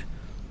feed.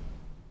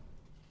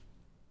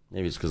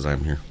 Maybe it's because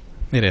I'm here.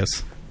 It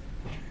is.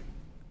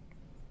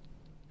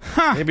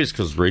 Huh. Maybe it's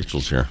because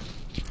Rachel's here.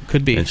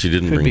 Could be. And she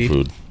didn't bring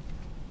food.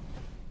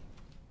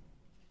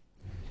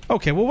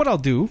 Okay, well, what I'll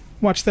do...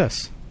 Watch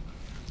this.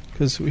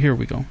 Because here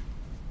we go.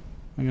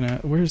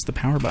 Where's the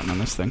power button on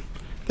this thing?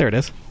 There it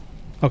is.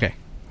 Okay,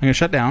 I'm going to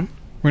shut down.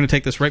 We're going to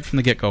take this right from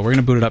the get-go. We're going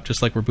to boot it up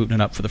just like we're booting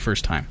it up for the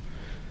first time.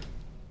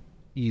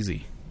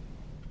 Easy.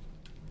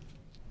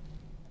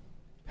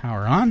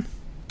 Power on.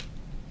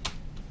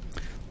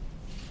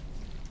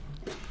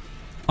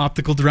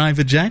 Optical drive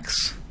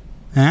ejects.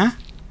 Huh?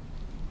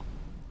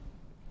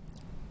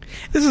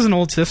 This is an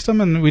old system,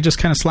 and we just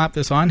kind of slap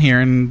this on here,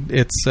 and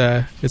it's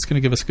going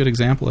to give us a good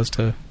example as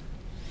to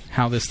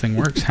how this thing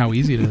works, how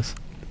easy it is.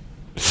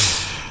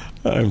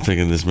 I'm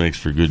thinking this makes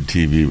for good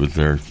TV with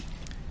their...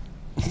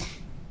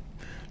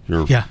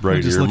 Your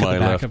right ear, my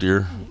left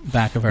ear.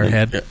 Back of our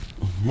head. Yeah.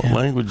 What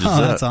language is that?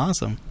 Oh, that's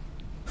awesome.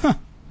 Huh.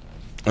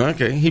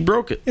 Okay, he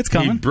broke it. It's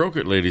coming. He broke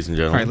it, ladies and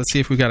gentlemen. All right, let's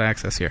see if we got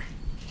access here.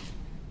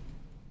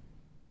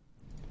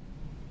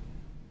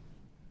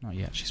 Not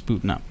yet. She's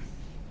booting up.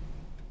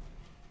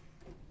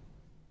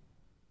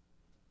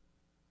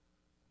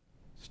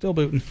 Still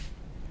booting.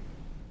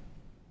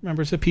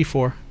 Remember, it's a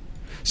P4.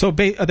 So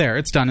there,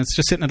 it's done. It's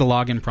just sitting at a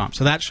login prompt.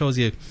 So that shows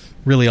you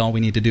really all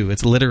we need to do.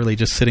 It's literally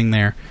just sitting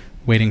there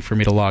waiting for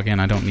me to log in.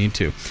 I don't need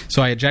to.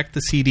 So I eject the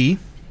CD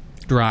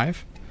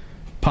drive,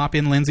 pop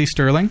in Lindsay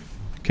Sterling,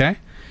 okay?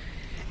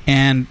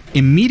 And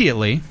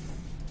immediately,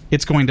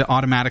 it's going to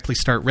automatically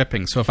start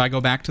ripping. So if I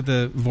go back to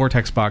the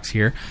VortexBox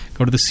here,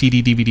 go to the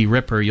CD DVD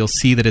Ripper, you'll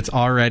see that it's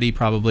already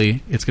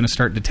it's going to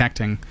start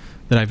detecting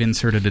that I've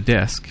inserted a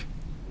disc.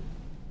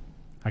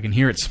 I can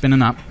hear it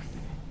spinning up.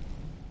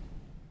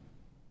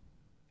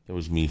 That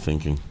was me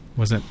thinking.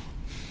 Was it?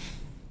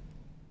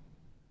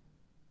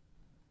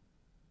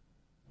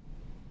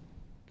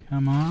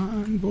 Come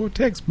on,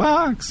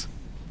 VortexBox.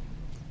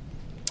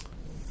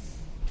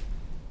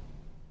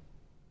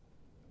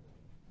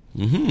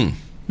 This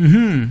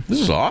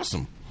is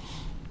awesome.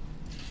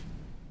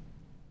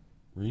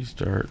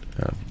 Restart.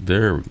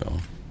 There we go.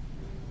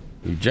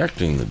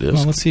 Ejecting the disc.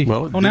 Well, let's see.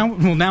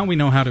 Now we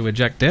know how to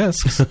eject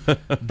discs.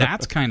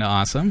 That's kind of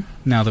awesome.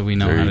 Now that we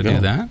know how to do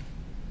that.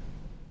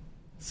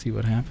 See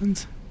what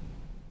happens.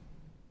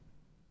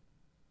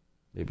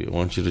 Maybe it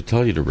wants you to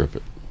tell you to rip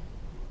it.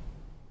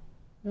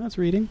 No, it's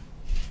reading.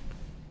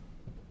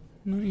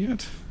 Not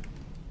yet.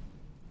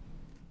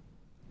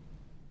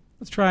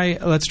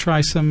 Let's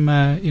try some.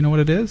 You know what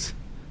it is?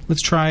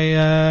 Let's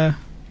try.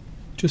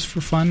 Just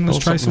for fun. Let's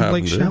try some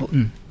Blake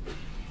Shelton.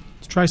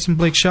 Let's try some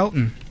Blake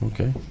Shelton.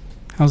 Okay.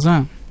 How's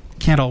that?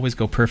 Can't always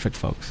go perfect,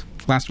 folks.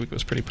 Last week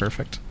was pretty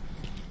perfect.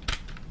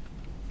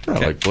 I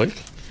like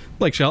Blake.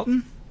 Blake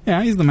Shelton.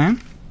 Yeah, he's the man.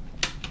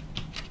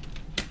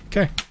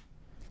 Okay.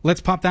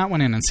 Let's pop that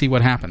one in and see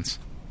what happens.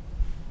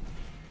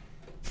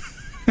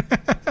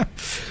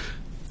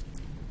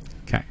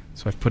 Okay,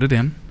 so I've put it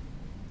in.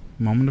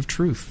 moment of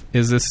truth.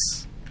 Is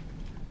this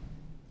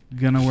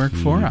gonna work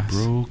for us?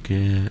 Broke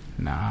it.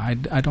 Nah,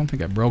 I don't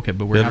think I broke it,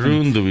 but we're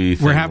ruined the wee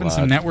thing, we're having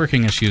some lad.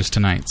 networking issues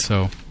tonight,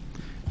 so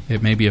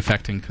it may be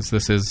affecting because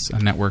this is a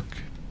network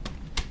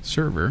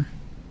server.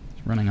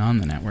 It's running on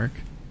the network.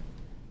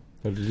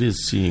 But it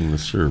is seeing the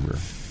server.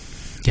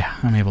 Yeah,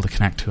 I'm able to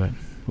connect to it,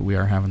 but we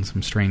are having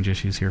some strange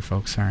issues here,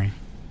 folks. Sorry.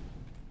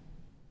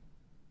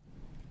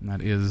 And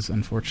that is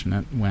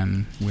unfortunate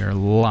when we're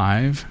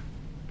live.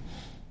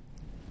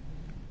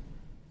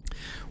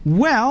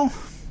 Well,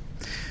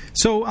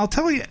 so I'll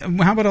tell you.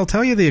 How about I'll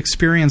tell you the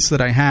experience that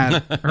I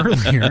had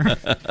earlier?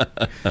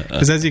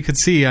 Because as you could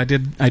see, I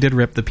did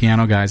rip the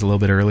Piano Guys a little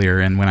bit earlier,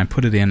 and when I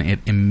put it in, it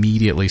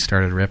immediately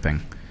started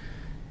ripping.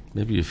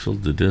 Maybe you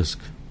filled the disc.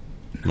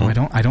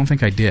 No, I don't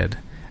think I did.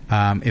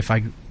 If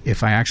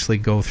I actually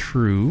go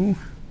through,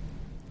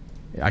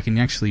 I can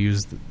actually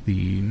use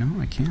the. No,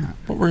 I can't.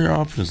 What were your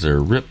options there?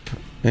 Rip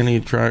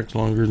any tracks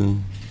longer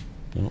than?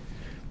 No.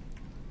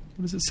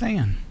 What is it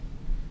saying?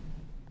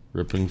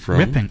 Ripping from.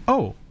 Ripping.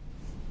 Oh,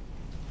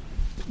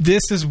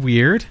 this is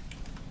weird.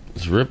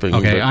 It's ripping.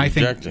 Okay, but I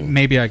rejecting. think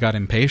maybe I got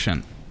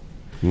impatient.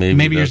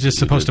 Maybe you're that's just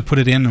what you supposed to did. put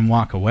it in and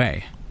walk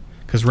away.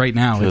 Because right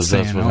now it's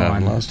saying, that's what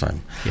happened last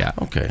time. Yeah.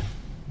 Okay.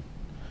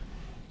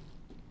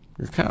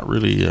 Your cat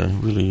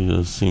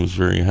really seems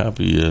very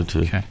happy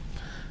to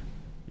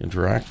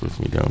interact with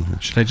me down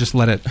here. Should I just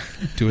let it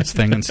do its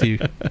thing and see?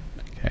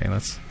 Okay,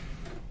 let's.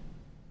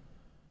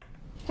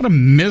 What a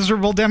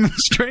miserable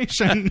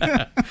demonstration!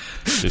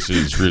 This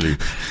is really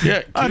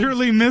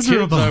utterly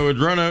miserable. Kids, I would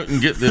run out and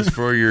get this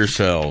for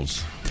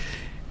yourselves.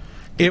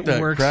 It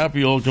That works.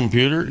 crappy old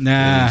computer.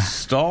 Nah.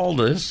 Install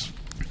this.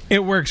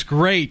 It works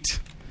great.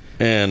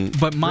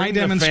 But my bring the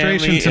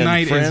demonstration family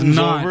tonight and is friends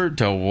not over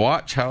to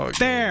watch how it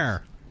there.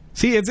 goes.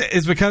 See,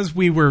 it's because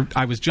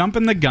I was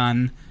jumping the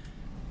gun,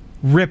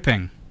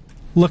 ripping.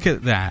 Look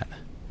at that.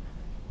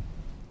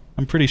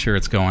 I'm pretty sure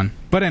it's going.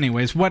 But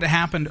anyways, what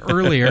happened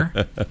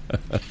earlier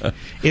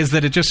is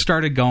that it just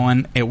started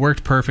going. It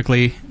worked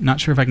perfectly. Not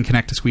sure if I can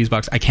connect to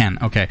Squeezebox. I can.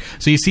 Okay.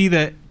 So you see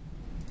that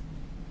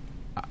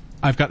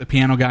I've got the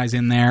Piano Guys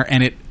in there,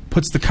 and it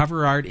puts the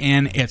cover art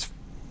in. It's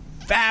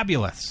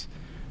fabulous.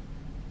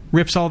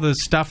 Rips all the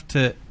stuff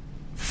to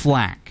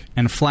FLAC.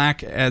 And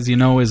FLAC, as you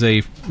know, is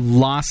a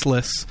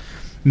lossless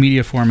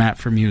media format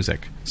for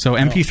music. So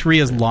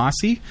MP3 is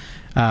lossy.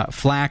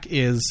 FLAC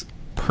is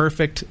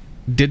perfect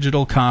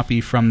digital copy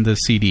from the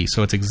CD.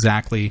 So it's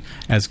exactly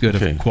as good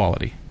of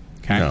quality.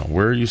 Okay. Now,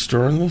 where are you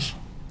storing this?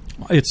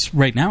 It's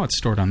right now. It's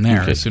stored on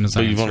there. As soon as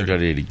but I you've only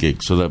got 80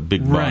 gigs, so that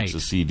big box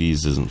of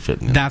CDs isn't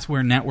fitting in. That's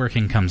where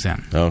networking comes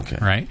in. Okay.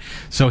 Right?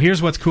 So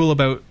here's what's cool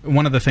about...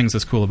 One of the things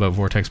that's cool about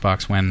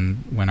VortexBox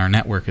when our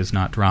network is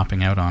not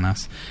dropping out on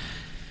us.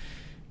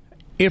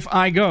 If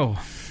I go...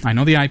 I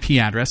know the IP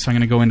address, so I'm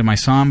going to go into my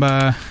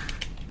Samba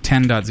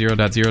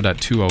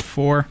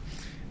 10.0.0.204.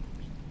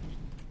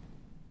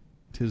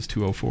 It is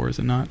 204, is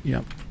it not?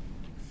 Yep.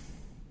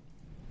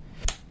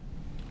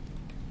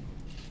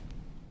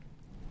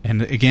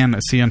 And again,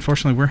 see,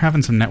 unfortunately, we're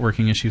having some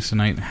networking issues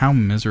tonight. How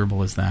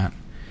miserable is that?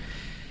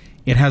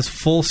 It has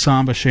full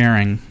Samba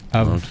sharing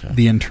of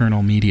the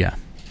internal media.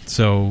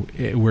 So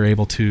we're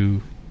able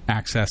to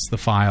access the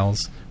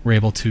files. We're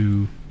able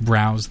to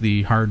browse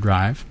the hard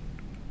drive.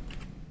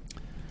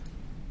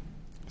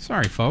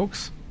 Sorry,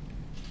 folks.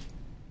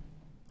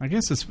 I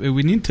guess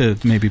we need to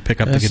maybe pick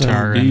up the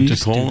guitar and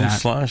just do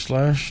that.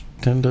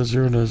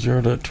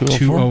 //10.0.0.204.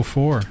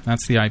 204.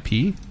 That's the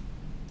IP.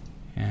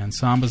 And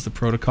Samba's the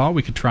protocol.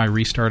 We could try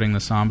restarting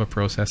the Samba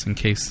process in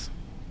case,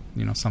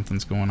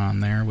 something's going on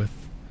there with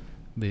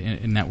the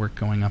network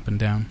going up and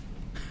down.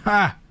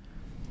 Ha!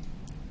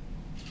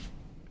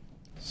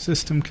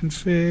 System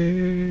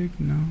config.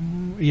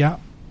 No. Yeah.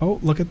 Oh,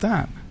 look at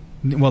that.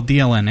 Well,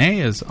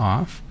 DLNA is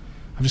off.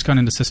 I've just gone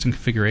into system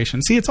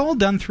configuration. See, it's all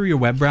done through your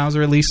web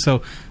browser at least,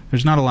 so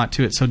there's not a lot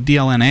to it. So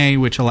DLNA,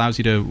 which allows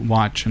you to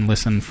watch and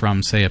listen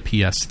from, say, a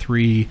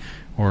PS3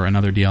 or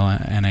another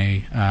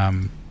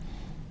DLNA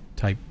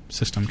type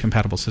system,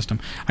 compatible system.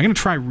 I'm going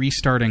to try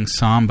restarting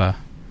Samba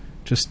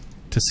just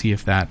to see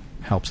if that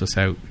helps us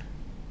out.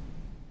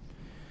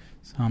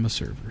 Samba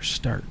server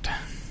start.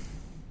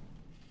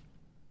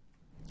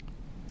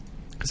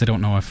 Because I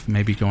don't know if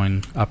maybe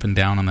going up and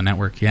down on the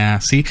network. Yeah,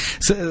 see,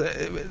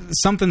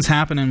 something's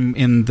happening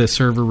in the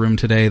server room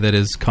today that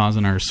is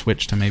causing our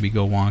switch to maybe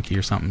go wonky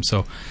or something.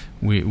 So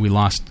we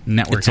lost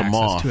network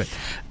access to it.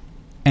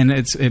 And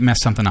it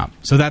messed something up.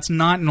 So that's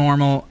not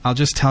normal. I'll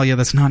just tell you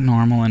that's not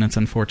normal, and it's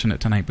unfortunate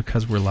tonight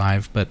because we're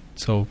live, but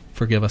so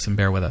forgive us and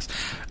bear with us.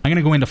 I'm going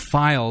to go into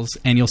Files,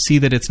 and you'll see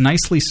that it's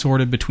nicely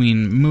sorted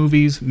between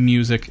movies,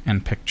 music,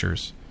 and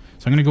pictures.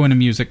 So I'm going to go into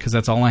music because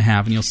that's all I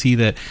have, and you'll see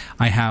that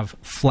I have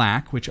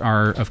FLAC, which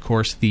are, of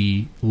course,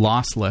 the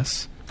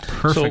lossless,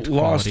 perfect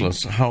quality. So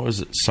lossless, how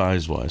is it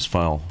size-wise,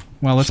 file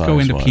Well, let's go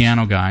into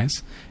Piano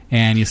Guys,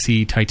 and you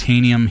see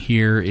Titanium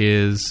here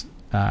is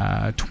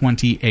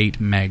 28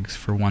 megs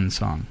for one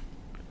song.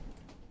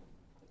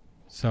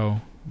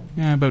 So,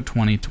 about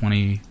 20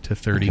 to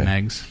 30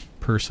 megs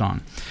per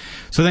song.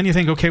 So then you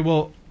think, okay,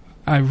 well,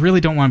 I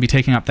really don't want to be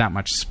taking up that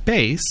much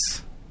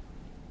space.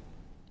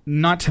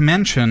 Not to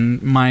mention,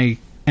 my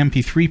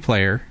MP3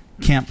 player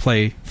can't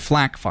play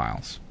FLAC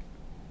files.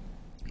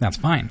 That's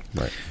fine.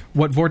 Right.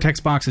 What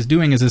VortexBox is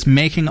doing is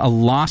making a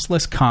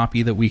lossless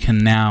copy that we can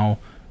now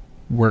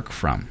work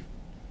from,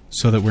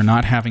 so that we're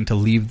not having to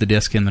leave the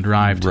disk in the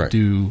drive to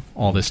do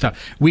all this stuff.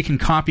 We can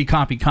copy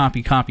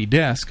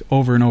disk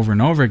over and over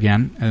and over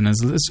again, and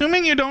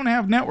assuming you don't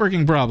have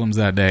networking problems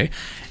that day,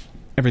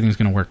 everything's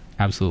going to work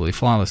absolutely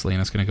flawlessly,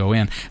 and it's going to go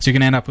in. So you're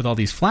going to end up with all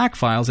these FLAC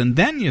files, and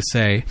then you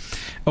say,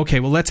 okay,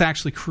 well, let's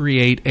actually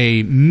create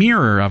a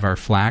mirror of our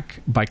FLAC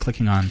by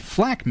clicking on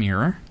FLAC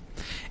Mirror,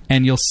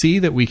 and you'll see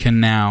that we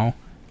can now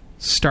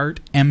start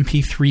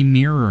MP3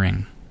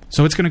 mirroring.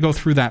 So it's going to go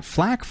through that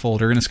FLAC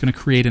folder, and it's going to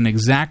create an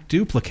exact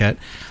duplicate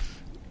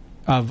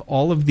of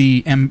all of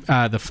the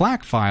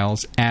FLAC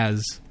files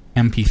as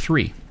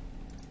MP3.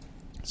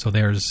 So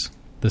there's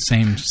the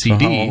same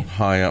CD. So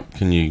how high up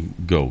can you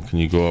go? Can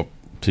you go up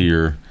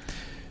to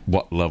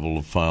what level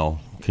of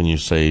file can you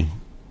say?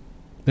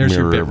 There's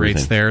your bit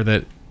rates there.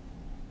 That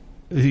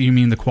you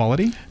mean the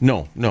quality?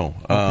 No.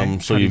 Okay.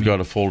 So you've got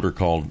a folder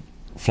called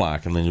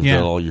FLAC, and then you've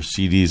got all your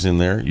CDs in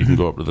there. You can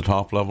go up to the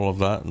top level of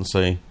that and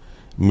say,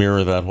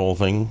 mirror that whole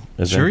thing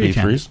as sure MP3s? You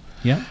can.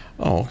 Yeah.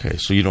 Oh, okay.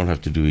 So you don't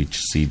have to do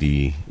each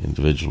CD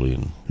individually.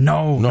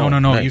 No.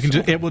 Nice. You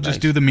can it will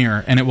just do the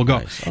mirror, and it will go.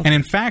 Nice. Okay. And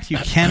in fact, you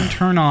can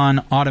turn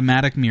on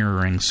automatic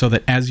mirroring so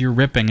that as you're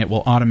ripping, it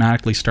will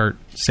automatically start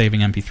saving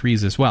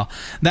MP3s as well.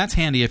 That's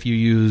handy if you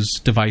use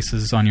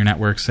devices on your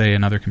network, say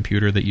another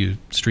computer that you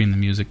stream the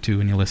music to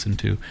and you listen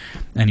to,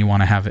 and you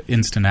want to have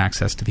instant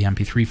access to the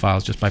MP3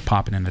 files just by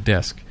popping in a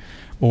disk.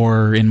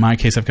 Or in my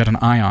case, I've got an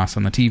iOS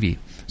on the TV.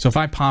 So if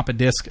I pop a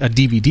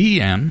DVD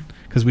in,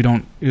 because the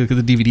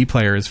DVD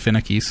player is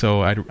finicky,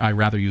 so I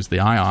rather use the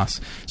iOS,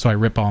 so I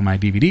rip all my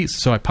DVDs.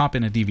 So I pop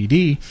in a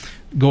DVD,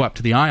 go up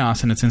to the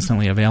iOS, and it's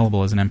instantly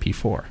available as an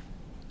MP4,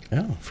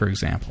 for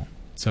example.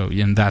 So,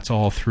 and that's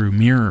all through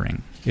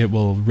mirroring. It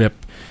will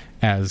rip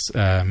as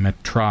a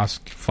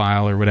Metrosk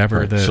file or whatever.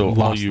 Right. So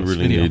all you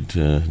really need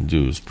to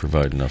do is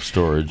provide enough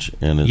storage,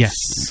 and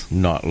it's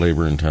not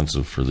labor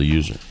intensive for the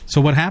user. So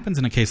what happens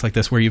in a case like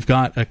this where you've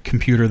got a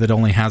computer that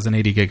only has an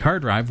 80 gig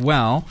hard drive?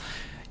 Well,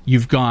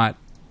 you've got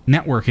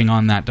networking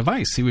on that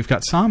device. See, we've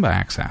got Samba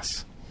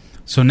access.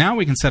 So now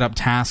we can set up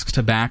tasks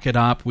to back it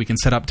up. We can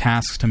set up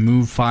tasks to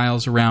move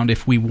files around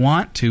if we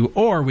want to,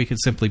 or we could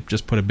simply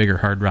just put a bigger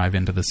hard drive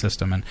into the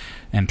system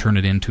and turn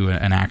it into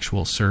an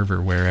actual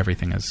server where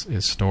everything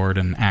is stored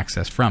and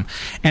accessed from.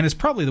 And it's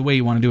probably the way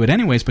you want to do it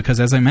anyways, because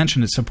as I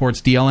mentioned, it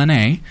supports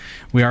DLNA.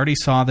 We already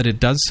saw that it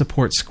does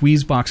support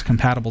Squeezebox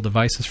compatible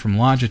devices from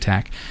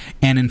Logitech,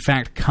 and in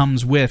fact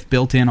comes with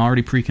built-in,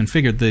 already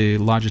pre-configured, the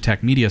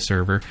Logitech media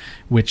server,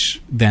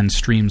 which then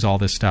streams all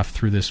this stuff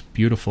through this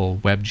beautiful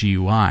web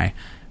GUI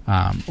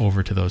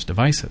over to those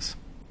devices.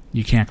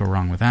 You can't go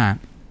wrong with that.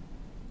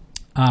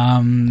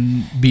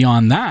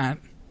 Beyond that,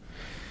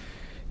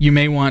 you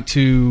may want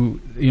to,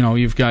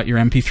 you've got your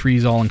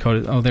MP3s all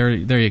encoded. Oh,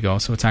 there you go.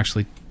 So it's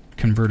actually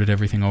converted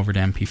everything over to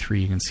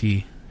MP3. You can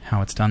see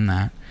how it's done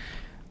that.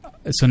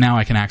 So now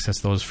I can access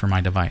those for my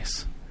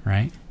device,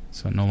 right?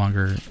 So no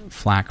longer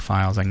FLAC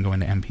files. I can go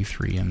into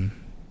MP3, and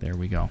there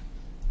we go.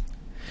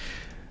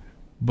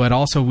 But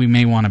also we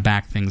may want to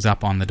back things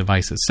up on the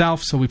device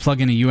itself, so we plug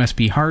in a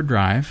USB hard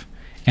drive,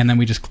 and then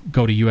we just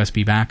go to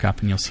USB backup,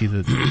 and you'll see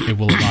that it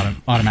will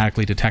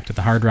automatically detect at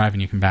the hard drive,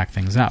 and you can back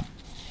things up.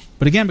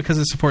 But again, because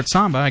it supports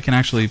Samba, I can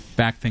actually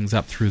back things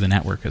up through the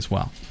network as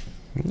well.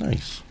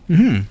 Nice.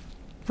 Mm-hmm.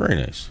 Very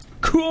nice.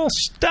 Cool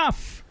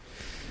stuff.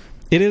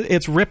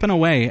 It's ripping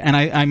away, and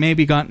I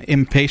maybe got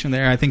impatient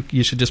there. I think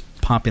you should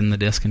just pop in the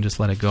disk and just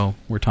let it go.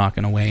 We're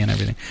talking away and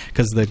everything,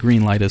 because the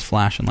green light is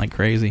flashing like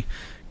crazy.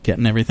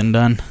 Getting everything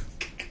done.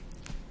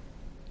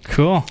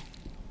 Cool.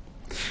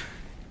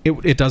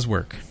 It does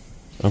work.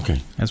 Okay.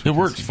 It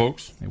works,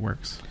 folks. It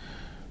works.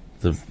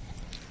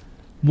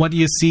 What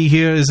you see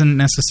here isn't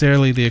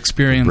necessarily the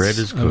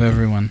experience of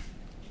everyone.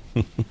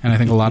 And I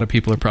think a lot of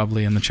people are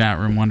probably in the chat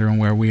room wondering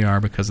where we are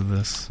because of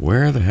this.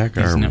 Where the heck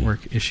are we? These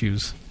network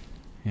issues.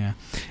 Yeah.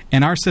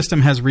 And our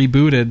system has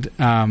rebooted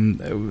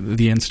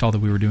the install that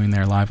we were doing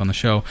there live on the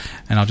show.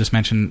 And I'll just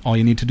mention, all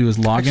you need to do is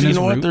log in as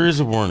root. What? There is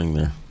a warning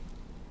there.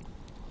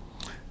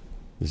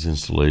 This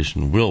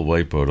installation will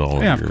wipe out all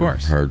of your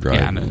hard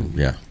drive.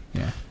 Yeah.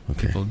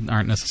 Okay. People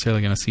aren't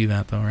necessarily going to see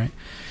that, though, right?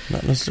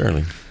 Not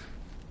necessarily.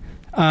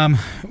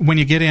 When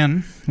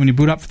you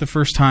boot up for the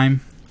first time,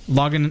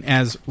 log in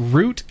as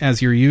root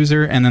as your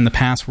user, and then the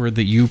password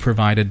that you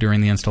provided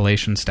during the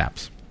installation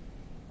steps.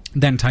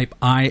 Then type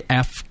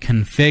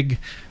ifconfig.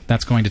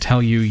 That's going to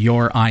tell you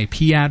your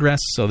IP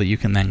address so that you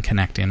can then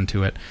connect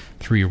into it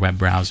through your web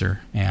browser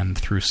and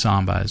through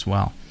Samba as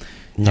well.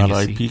 Not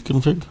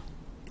ipconfig?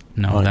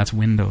 No, that's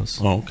Windows.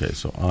 Oh, okay.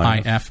 So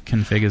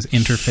ifconfig is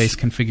interface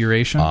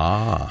configuration,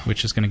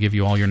 which is going to give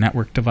you all your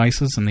network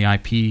devices and the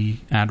IP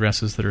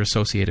addresses that are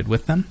associated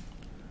with them.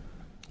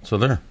 So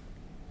there.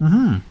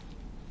 Mm-hmm.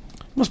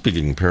 Must be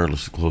getting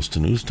perilously close to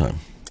news time.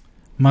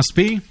 Must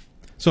be.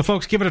 So,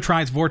 folks, give it a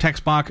try. It's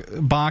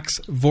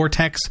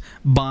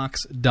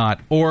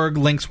VortexBox.org.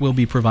 Links will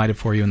be provided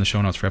for you in the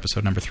show notes for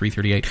episode number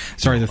 338.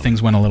 Sorry, the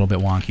things went a little bit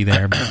wonky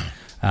there. But,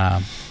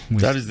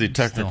 that is the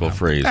technical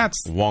phrase.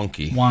 That's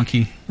wonky.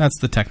 Wonky. That's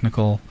the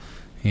technical.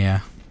 Yeah.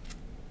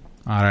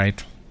 All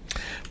right.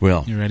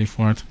 Well, you ready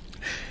for it?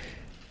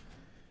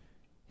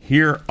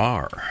 Here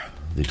are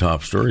the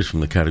top stories from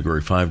the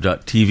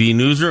Category5.tv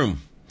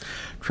newsroom.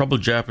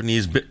 Troubled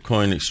Japanese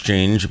Bitcoin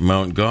exchange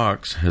Mt.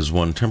 Gox has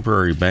won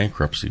temporary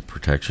bankruptcy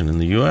protection in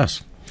the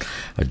U.S.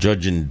 A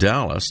judge in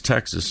Dallas,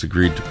 Texas,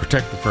 agreed to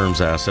protect the firm's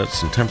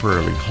assets and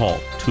temporarily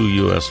halt 2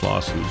 U.S.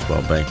 lawsuits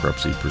while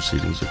bankruptcy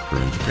proceedings occur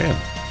in Japan.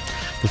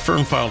 The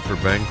firm filed for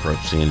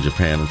bankruptcy in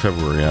Japan in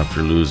February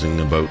after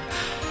losing about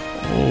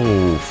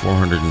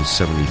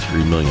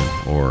 $473 million,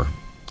 or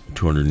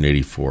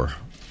 284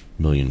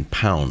 million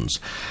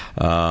pounds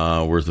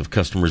worth of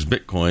customers'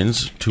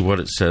 bitcoins to what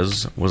it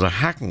says was a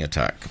hacking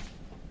attack.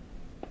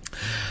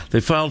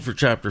 They filed for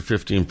Chapter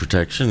 15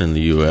 protection in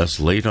the U.S.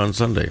 late on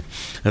Sunday.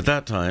 At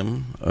the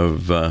time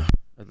of the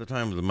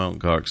Mt.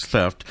 Gox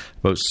theft,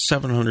 about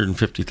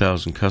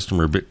 750,000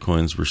 customer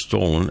bitcoins were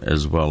stolen,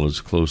 as well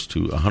as close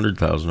to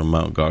 100,000 of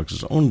Mt.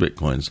 Gox's own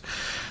bitcoins.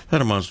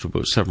 That amounts to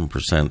about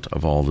 7%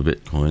 of all the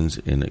bitcoins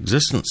in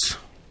existence.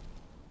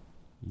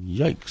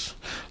 Yikes.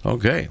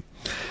 Okay.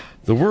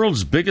 The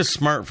world's biggest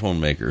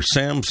smartphone maker,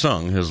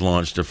 Samsung, has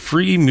launched a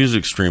free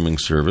music streaming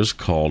service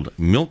called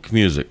Milk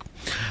Music.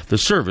 The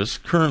service,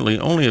 currently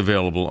only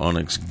available on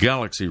its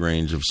Galaxy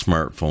range of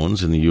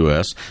smartphones in the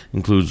U.S.,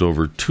 includes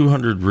over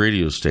 200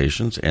 radio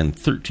stations and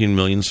 13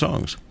 million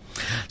songs.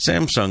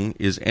 Samsung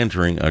is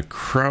entering a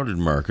crowded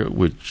market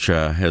which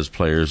has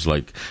players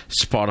like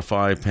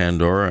Spotify,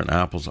 Pandora, and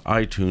Apple's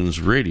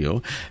iTunes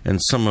Radio, and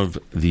some of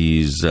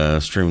these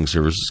streaming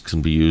services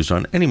can be used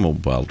on any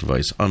mobile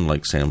device,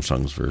 unlike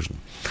Samsung's version.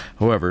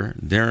 However,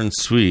 Darren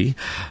Swee,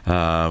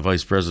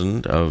 Vice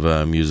President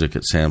of Music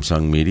at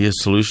Samsung Media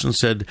Solutions,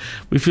 said,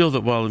 "We feel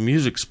that while the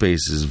music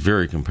space is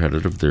very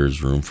competitive, there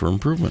is room for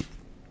improvement.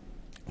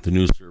 The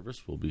new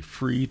service will be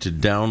free to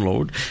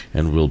download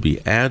and will be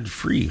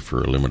ad-free for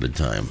a limited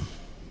time."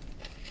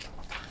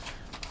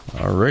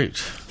 All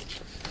right.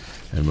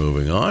 And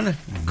moving on,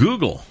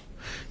 Google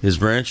is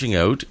branching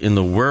out in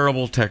the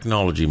wearable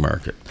technology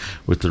market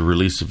with the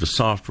release of a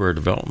software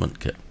development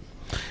kit.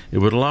 It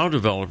would allow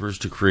developers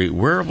to create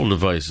wearable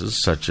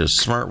devices such as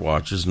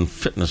smartwatches and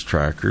fitness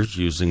trackers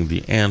using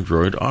the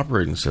Android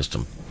operating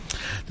system.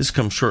 This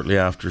comes shortly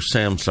after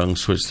Samsung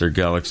switched their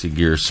Galaxy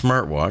Gear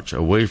smartwatch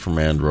away from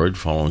Android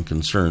following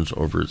concerns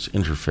over its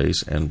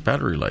interface and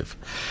battery life.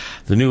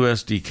 The new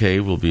SDK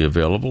will be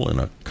available in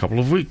a couple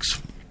of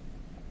weeks.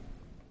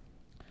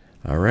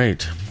 All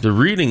right. The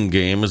reading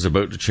game is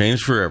about to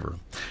change forever.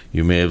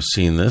 You may have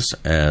seen this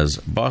as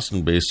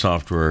Boston-based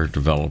software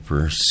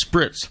developer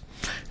Spritz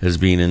has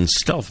been in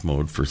stealth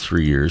mode for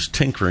 3 years,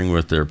 tinkering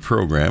with their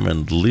program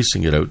and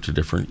leasing it out to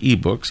different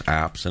ebooks,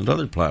 apps, and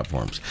other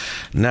platforms.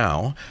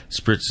 Now,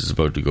 Spritz is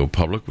about to go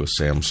public with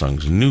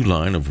Samsung's new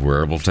line of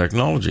wearable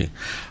technology.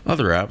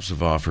 Other apps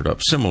have offered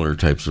up similar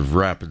types of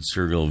rapid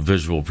serial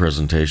visual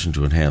presentation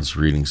to enhance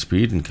reading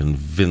speed and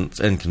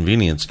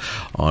convenience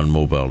on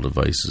mobile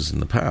devices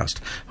in the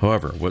past.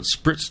 However, what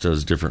Spritz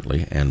does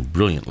differently and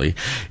brilliantly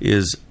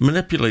is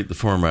manipulate the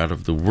format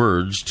of the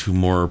words to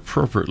more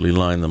appropriately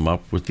line them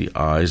up with the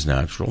eye's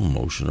natural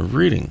motion of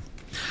reading.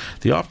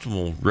 The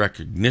optimal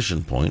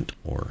recognition point,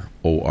 or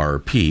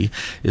ORP,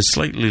 is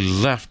slightly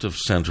left of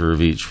center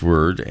of each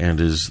word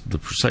and is the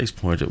precise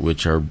point at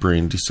which our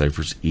brain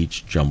deciphers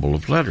each jumble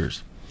of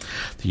letters.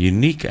 The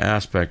unique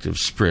aspect of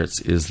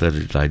Spritz is that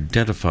it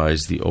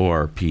identifies the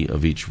ORP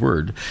of each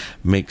word,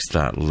 makes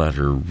that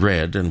letter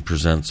read, and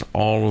presents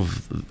all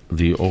of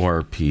the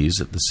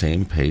ORPs at the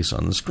same pace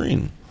on the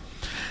screen.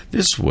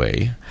 This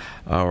way,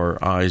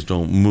 our eyes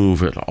don't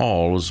move at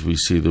all as we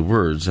see the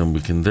words, and we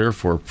can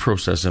therefore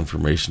process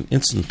information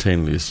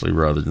instantaneously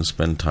rather than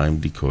spend time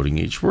decoding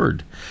each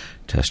word.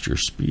 Test your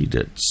speed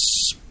at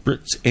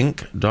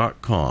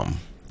spritzinc.com.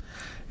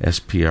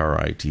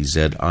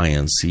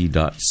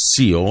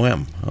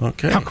 spritzinc.com.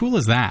 Okay. How cool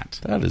is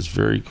that? That is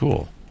very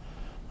cool.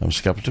 I'm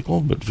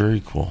skeptical, but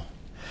very cool.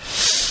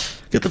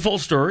 Get the full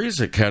stories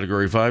at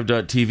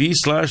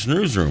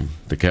Category5.tv/newsroom.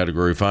 The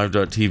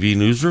Category5.tv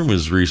newsroom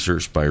is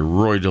researched by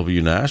Roy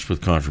W. Nash with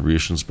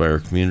contributions by our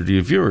community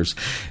of viewers.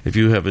 If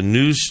you have a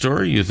news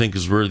story you think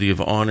is worthy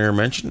of on-air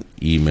mention,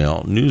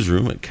 email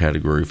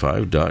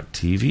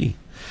newsroom@Category5.tv.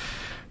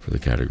 For the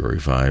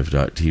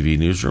Category5.tv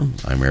newsroom,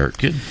 I'm Eric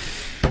Kidd.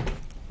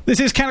 This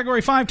is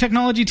Category 5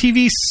 Technology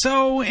TV.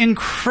 So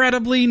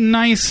incredibly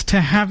nice to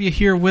have you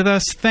here with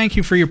us. Thank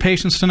you for your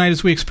patience tonight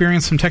as we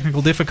experience some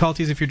technical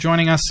difficulties. If you're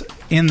joining us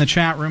in the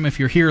chat room, if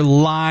you're here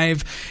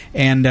live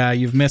and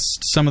you've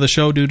missed some of the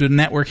show due to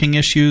networking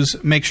issues,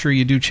 make sure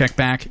you do check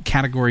back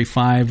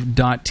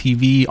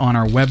Category5.tv on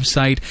our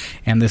website.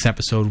 And this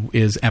episode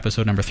is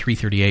episode number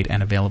 338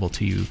 and available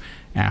to you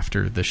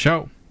after the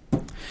show.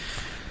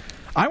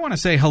 I want to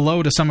say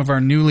hello to some of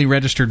our newly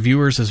registered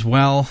viewers as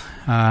well.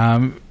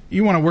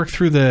 you want to work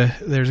through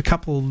there's a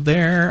couple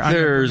there. I'm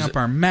There's bring up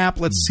our map.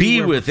 Let's see. Be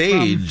where with we're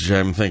from. Age,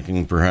 I'm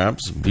thinking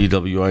perhaps.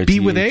 BWIT.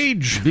 Be with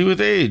Age. Be with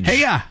Age. Hey,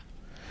 yeah.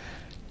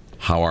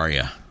 How are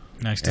you?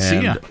 Nice to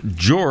see you.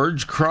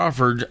 George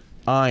Crawford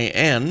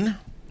IN.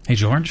 Hey,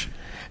 George.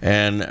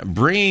 And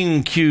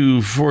Brain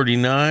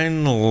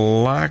Q49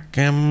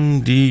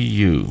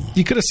 LACMDU.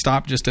 You could have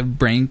stopped just a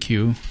brain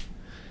cue.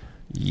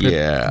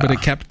 Yeah. But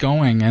it kept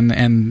going,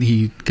 and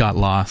he got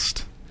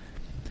lost.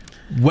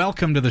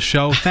 Welcome to the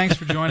show. Thanks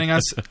for joining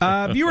us.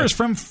 Viewers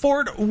from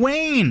Fort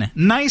Wayne,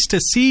 nice to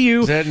see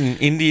you. Is that in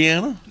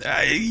Indiana?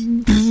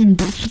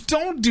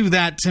 Don't do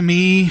that to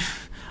me.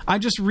 I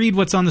just read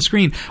what's on the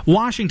screen.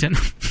 Washington,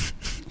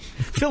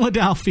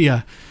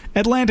 Philadelphia,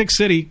 Atlantic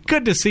City,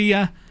 good to see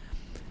you.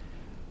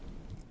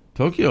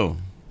 Tokyo.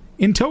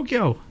 In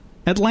Tokyo,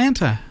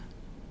 Atlanta.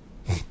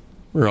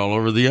 We're all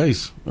over the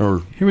ice.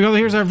 Or here we go.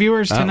 Here's our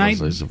viewers tonight.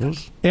 Atlas, I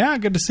suppose. Yeah,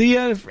 good to see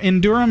you in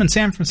Durham and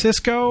San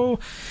Francisco.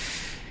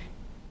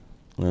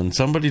 And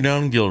somebody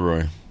down in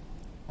Gilroy.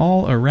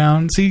 All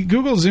around. See,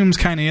 Google Zoom's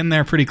kind of in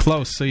there pretty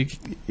close, so you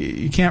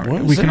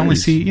can't. We can only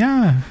see.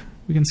 Yeah,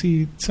 we can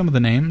see some of the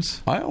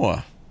names.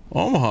 Iowa,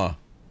 Omaha.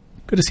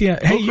 Good to see you.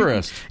 Hey,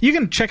 you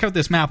can check out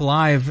this map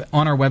live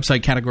on our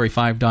website,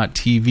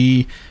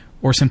 category5.tv,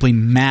 or simply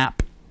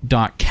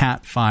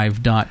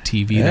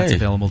map.cat5.tv. Hey, that's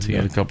available to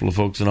you. Got a couple of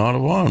folks in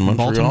Ottawa and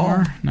Montreal.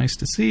 Baltimore. Nice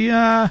to see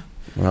ya.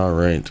 All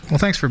right. Well,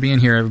 thanks for being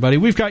here, everybody.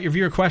 We've got your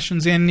viewer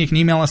questions in. You can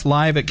email us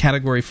live at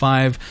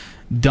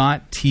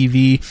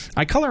category5.tv.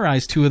 I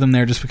colorized two of them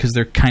there just because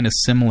they're kind of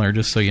similar,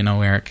 just so you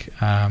know, Eric.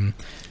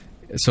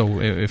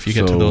 So if you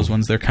get to those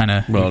ones, they're kind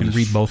of... you can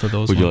read both of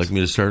those Would ones. you like me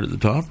to start at the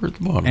top or at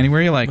the bottom?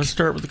 Anywhere you like. Let's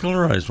start with the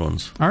colorized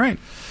ones. All right.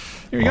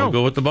 Here you go. I'll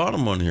go with the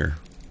bottom one here.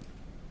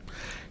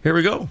 Here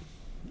we go.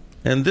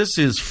 And this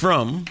is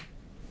from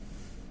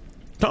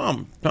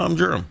Tom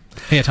Jerem.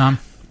 Hey, Tom.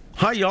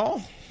 Hi,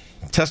 y'all.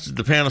 Tested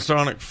the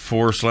Panasonic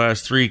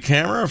 4/3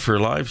 camera for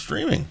live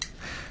streaming.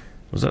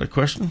 Was that a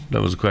question?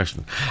 That was a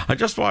question. I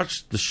just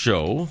watched the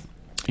show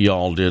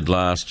y'all did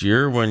last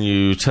year when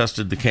you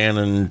tested the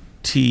Canon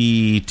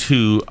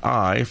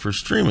T2i for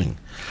streaming.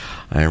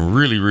 I am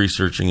really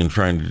researching and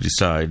trying to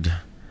decide.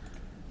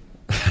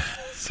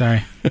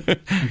 Sorry.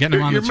 I'm getting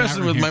him on You're the chat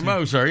messing room with here, my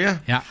mouse, are you?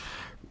 Yeah.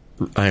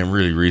 I am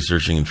really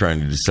researching and trying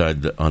to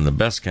decide on the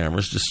best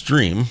cameras to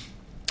stream.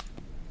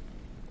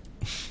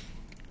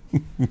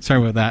 Sorry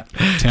about that,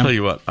 Tim. Tell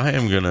you what, I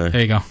am going to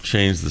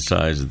change the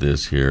size of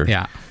this here.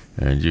 Yeah.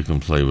 And you can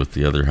play with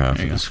the other half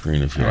of the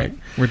screen if you like. Right.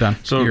 We're done.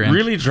 So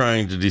really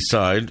trying to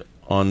decide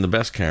on the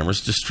best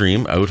cameras to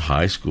stream out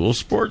high school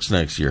sports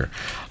next year.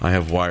 I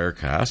have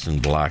Wirecast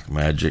and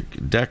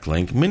Blackmagic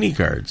Decklink mini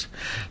cards.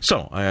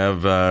 So I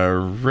have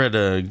read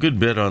a good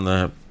bit on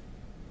the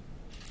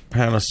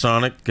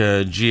Panasonic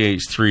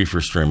GH3 for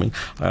streaming.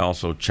 I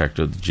also checked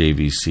out the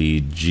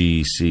JVC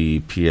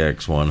GC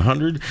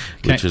PX100,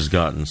 which has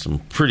gotten some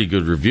pretty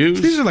good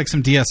reviews. These are like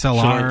some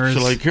DSLRs.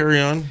 Shall I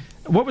carry on?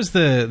 What was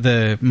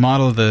the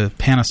model of the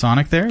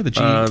Panasonic there? The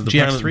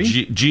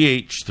GX3?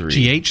 GH3.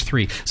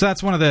 GH3. So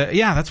that's one of the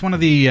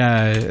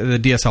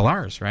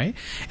DSLRs, right?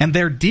 And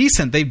they're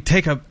decent. They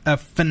take a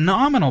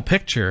phenomenal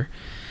picture,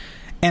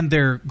 and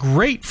they're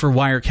great for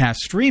Wirecast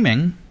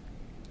streaming.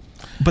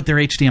 But they're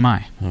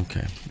HDMI.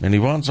 Okay. And he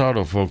wants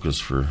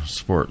autofocus for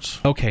sports.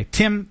 Okay.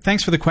 Tim,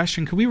 thanks for the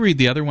question. Could we read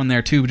the other one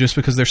there, too, just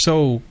because they're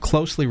so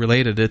closely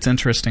related? It's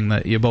interesting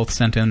that you both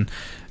sent in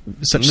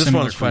such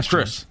similar questions.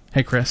 Chris.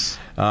 Hey, Chris.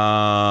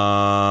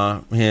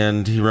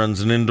 And he runs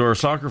an indoor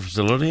soccer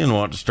facility and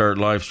wants to start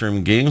live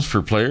streaming games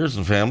for players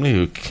and family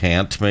who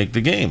can't make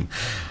the game.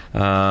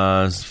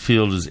 His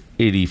field is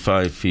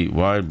 85 feet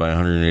wide by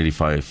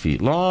 185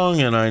 feet long,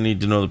 and I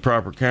need to know the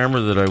proper camera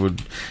that I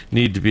would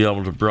need to be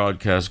able to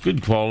broadcast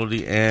good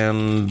quality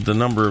and the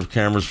number of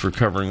cameras for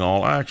covering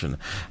all action.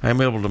 I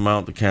am able to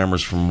mount the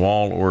cameras from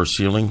wall or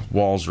ceiling.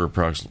 Walls are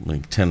approximately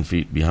 10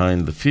 feet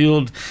behind the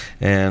field,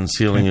 and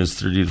ceiling is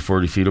 30 to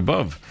 40 feet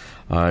above.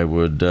 I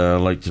would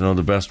like to know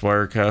the best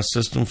Wirecast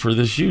system for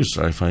this use.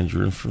 I find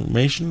your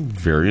information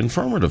very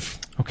informative.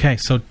 Okay,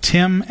 so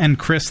Tim and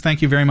Chris,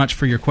 thank you very much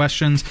for your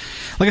questions.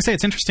 Like I say,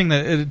 it's interesting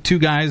that two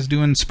guys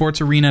doing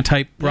sports arena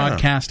type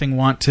broadcasting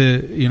want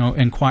to,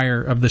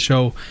 inquire of the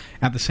show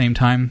at the same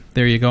time.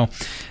 There you go.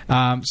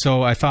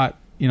 So I thought,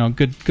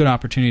 good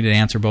opportunity to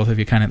answer both of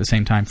you kind of at the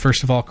same time.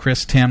 First of all,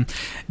 Chris, Tim,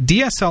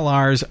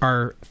 DSLRs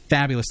are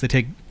fabulous. They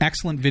take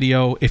excellent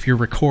video. If you're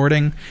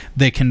recording,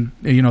 they can,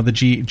 the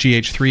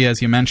GH3,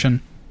 as you mentioned,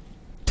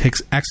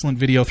 takes excellent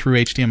video through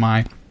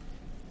HDMI,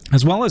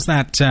 as well as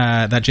that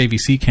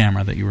JVC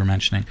camera that you were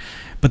mentioning.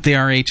 But they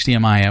are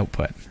HDMI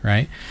output,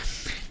 right?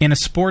 In a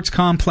sports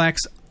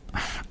complex,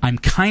 I'm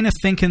kind of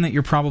thinking that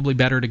you're probably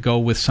better to go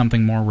with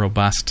something more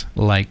robust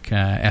like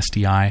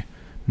SDI.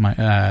 Like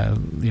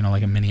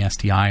a mini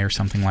SDI or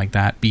something like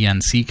that,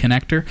 BNC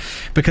connector,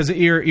 because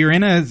you're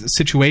in a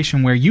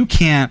situation where you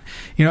can't,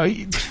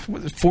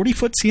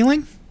 40-foot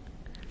ceiling?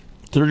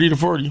 30 to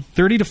 40.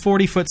 30 to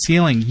 40-foot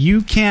ceiling.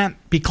 You can't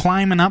be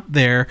climbing up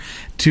there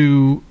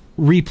to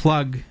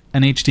replug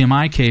an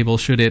HDMI cable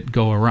should it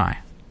go awry.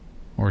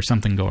 or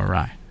something go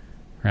awry,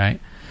 right?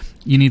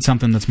 You need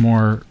something that's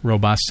more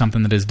robust,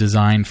 something that is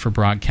designed for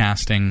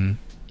broadcasting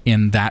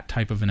in that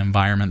type of an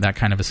environment, that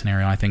kind of a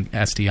scenario. I think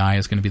SDI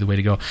is going to be the way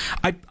to go.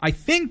 I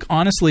think,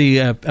 honestly,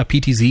 a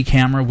PTZ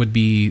camera would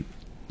be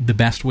the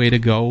best way to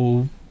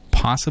go,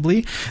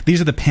 possibly.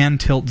 These are the pan,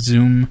 tilt,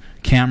 zoom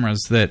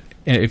cameras that,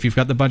 if you've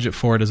got the budget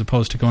for it, as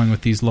opposed to going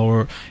with these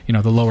lower,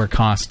 the lower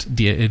cost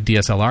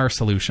DSLR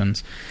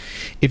solutions.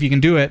 If you can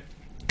do it,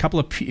 a couple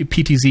of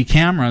PTZ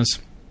cameras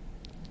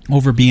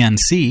over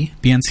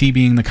BNC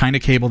being the kind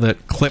of cable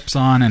that clips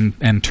on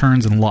and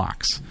turns and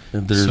locks.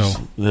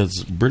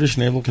 That's British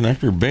Naval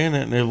Connector,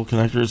 Bayonet Naval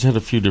Connector. It's had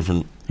a few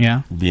different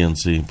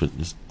BNC,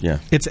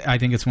 but I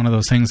think it's one of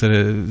those things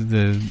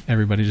that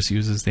everybody just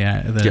uses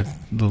the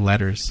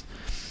letters,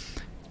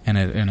 and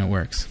it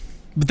works.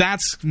 But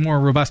that's more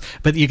robust.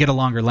 But you get a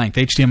longer length.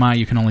 HDMI,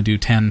 you can only do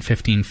 10,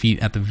 15 feet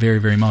at the very,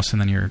 very most,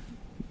 and then you're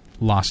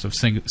lost of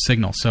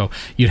signal. So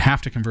you'd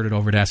have to convert it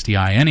over to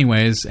SDI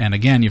anyways. And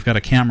again, you've got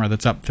a camera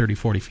that's up 30,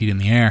 40 feet in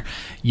the air.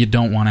 You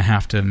don't want to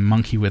have to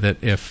monkey with it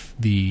if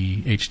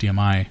the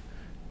HDMI,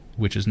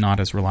 which is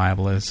not as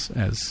reliable as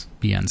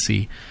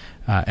BNC,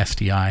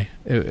 SDI,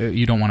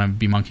 you don't want to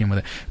be monkeying with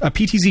it. A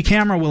PTZ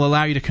camera will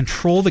allow you to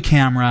control the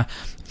camera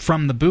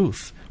from the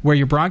booth where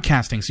you're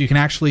broadcasting. So you can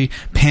actually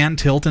pan,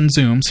 tilt, and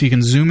zoom. So you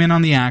can zoom in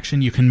on the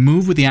action. You can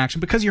move with the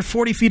action. Because you're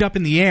 40 feet up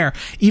in the air,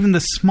 even the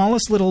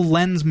smallest little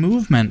lens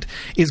movement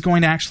is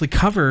going to actually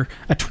cover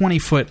a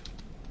 20-foot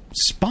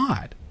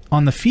spot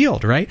on the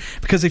field, right?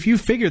 Because if you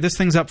figure this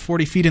thing's up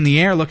 40 feet in the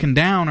air looking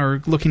down,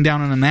 or looking down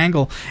on an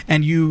angle,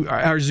 and you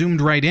are zoomed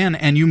right in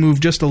and you move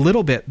just a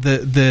little bit,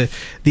 the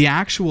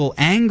actual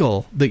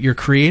angle that you're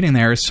creating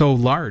there is so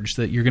large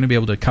that you're going to be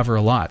able to cover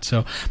a lot.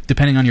 So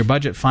depending on your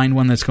budget, find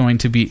one that's going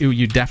to be,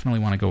 you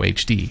definitely want to go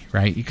HD,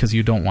 right? Because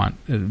you don't want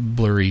a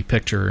blurry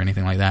picture or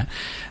anything like that.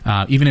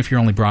 Even if you're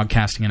only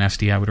broadcasting in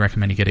SD, I would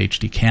recommend you get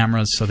HD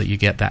cameras so that you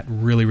get that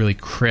really, really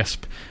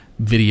crisp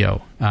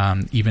video,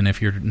 even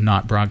if you're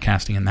not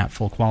broadcasting in that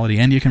full quality.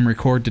 And you can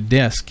record to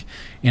disc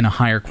in a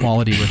higher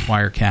quality with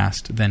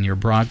Wirecast than you're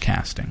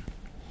broadcasting.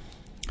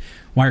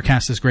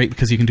 Wirecast is great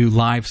because you can do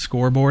live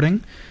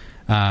scoreboarding,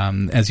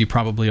 as you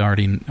probably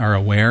already are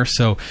aware.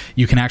 So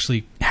you can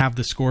actually have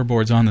the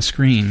scoreboards on the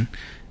screen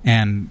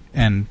and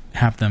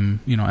have them,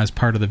 as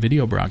part of the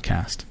video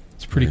broadcast.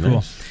 It's pretty cool.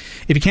 Nice.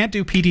 If you can't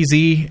do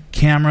PTZ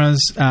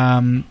cameras,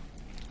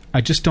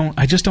 I just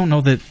don't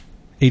know that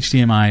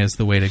HDMI is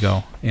the way to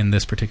go in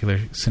this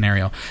particular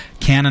scenario.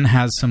 Canon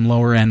has some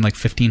lower end, like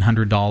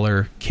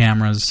 $1,500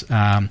 cameras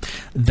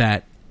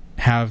that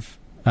have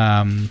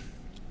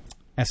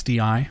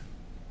SDI,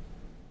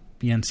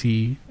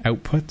 BNC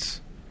outputs.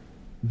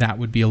 That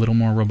would be a little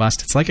more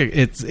robust. It's like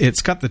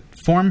it's got the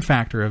form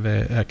factor of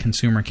a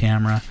consumer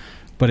camera,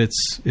 but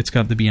it's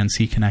got the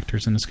BNC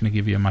connectors, and it's going to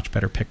give you a much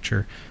better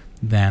picture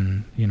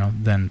than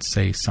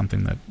say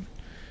something that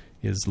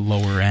is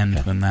lower end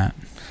than that.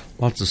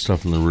 Lots of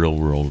stuff in the real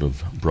world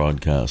of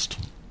broadcast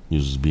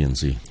uses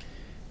BNC.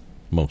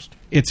 Most.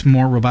 It's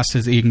more robust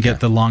as you can get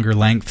the longer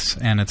lengths,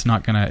 and it's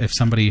not going to, if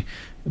somebody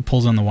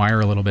pulls on the wire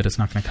a little bit, it's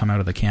not going to come out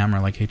of the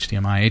camera like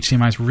HDMI.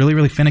 HDMI is really,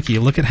 really finicky.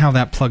 You look at how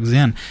that plugs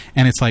in,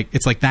 and it's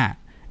like that.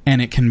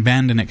 And it can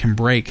bend, and it can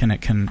break, and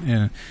it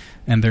can,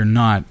 and they're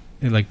not,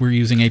 like we're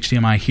using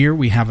HDMI here,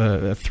 we have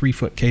a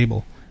 3-foot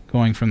cable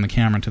going from the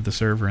camera to the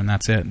server, and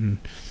that's it. And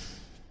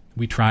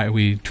we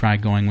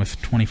tried going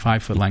with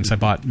 25-foot lengths. I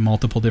bought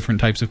multiple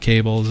different types of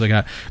cables. I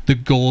got the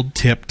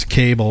gold-tipped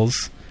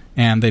cables,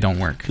 and they don't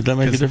work. Did that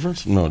make a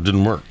difference? No, it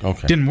didn't work.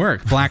 Okay. Didn't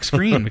work. Black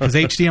screen. Because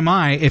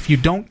HDMI, if you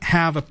don't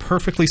have a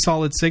perfectly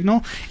solid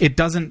signal, it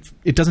doesn't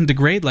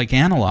degrade like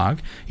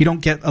analog. You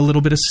don't get a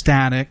little bit of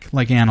static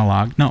like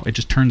analog. No, it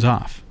just turns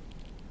off.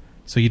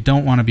 So you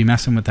don't want to be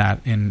messing with that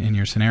in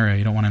your scenario.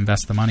 You don't want to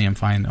invest the money and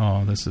find,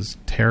 oh, this is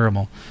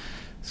terrible.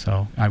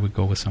 So I would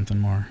go with something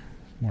more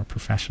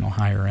professional,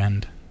 higher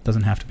end.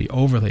 Doesn't have to be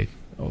overly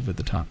over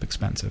the top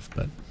expensive,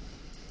 but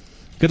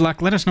good luck.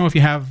 Let us know if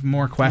you have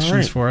more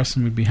questions for us,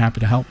 and we'd be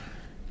happy to help.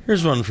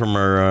 Here's one from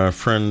our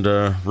friend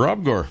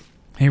Rob Gore.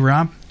 Hey,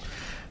 Rob.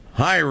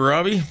 Hi,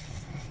 Robbie.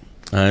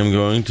 I'm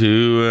going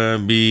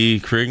to be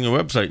creating a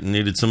website and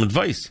needed some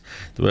advice.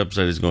 The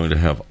website is going to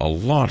have a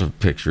lot of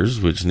pictures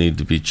which need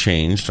to be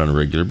changed on a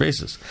regular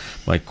basis.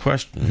 My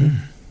question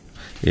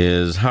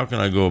is, how can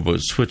I go about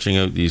switching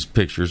out these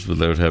pictures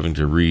without having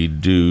to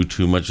redo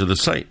too much of the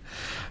site?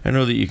 I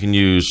know that you can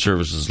use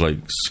services like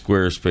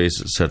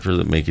Squarespace, etc.,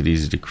 that make it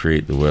easy to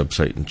create the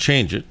website and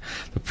change it.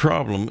 The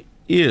problem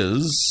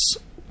is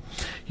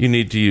you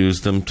need to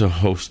use them to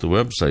host the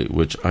website,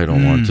 which I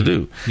don't want to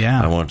do.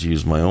 Yeah. I want to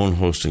use my own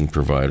hosting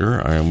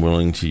provider. I am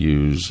willing to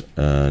use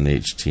an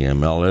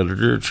HTML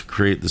editor to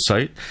create the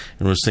site,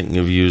 and was thinking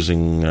of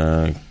using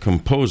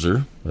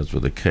Composer, that's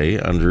with a K,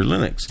 under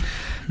Linux.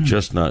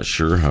 Just not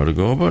sure how to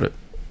go about it.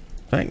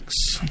 Thanks.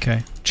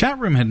 Okay. Chat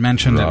room had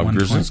mentioned Rob at one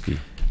Grzinski. point.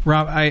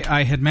 Rob,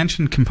 I had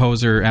mentioned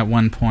Composer at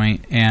one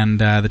point, and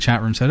the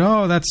chat room said,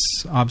 oh,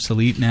 that's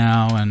obsolete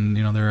now, and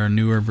there are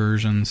newer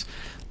versions.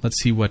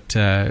 let's see what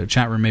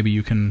chat room. Maybe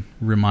you can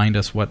remind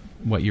us what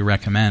you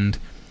recommend.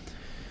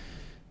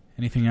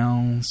 Anything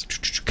else?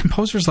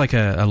 Composer's like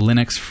a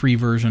Linux free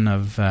version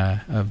of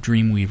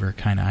Dreamweaver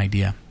kind of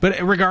idea. But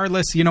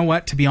regardless, you know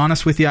what? To be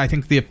honest with you, I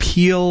think the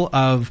appeal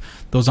of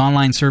those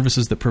online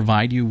services that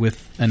provide you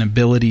with an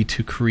ability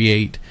to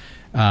create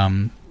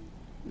the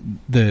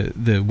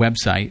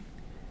website,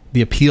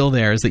 the appeal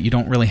there is that you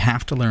don't really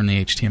have to learn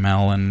the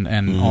HTML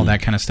and all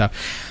that kind of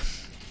stuff.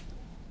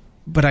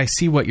 But I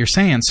see what you're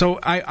saying. So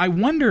I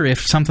wonder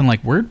if something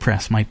like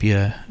WordPress might be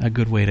a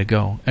good way to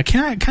go. It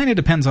kind of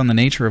depends on the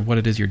nature of what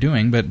it is you're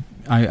doing, but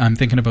I'm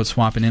thinking about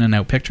swapping in and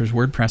out pictures.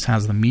 WordPress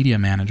has the media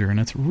manager,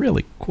 and it's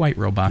really quite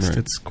robust. Right.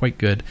 It's quite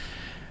good.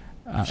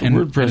 So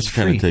WordPress is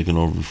kind of taken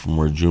over from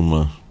where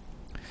Joomla...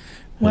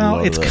 Well,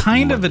 it's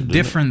kind of a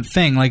different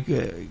thing. Like,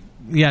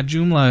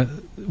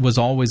 Joomla was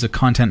always a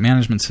content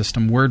management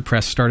system.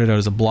 WordPress started out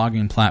as a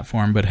blogging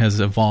platform, but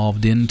has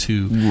evolved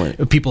into...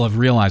 People have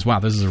realized, wow,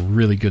 this is a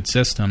really good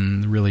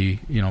system, really,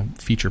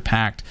 feature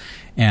packed.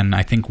 And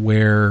I think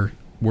where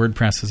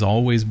WordPress has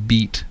always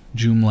beat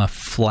Joomla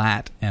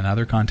flat and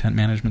other content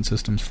management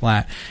systems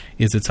flat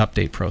is its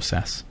update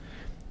process.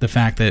 The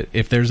fact that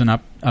if there's an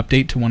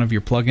update to one of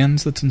your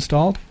plugins that's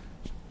installed,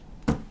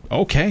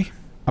 okay,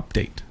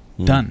 update,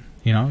 done.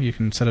 You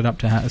can set it up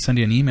to send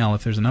you an email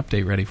if there's an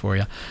update ready for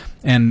you.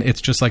 And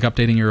it's just like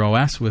updating your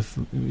OS with,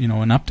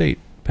 an update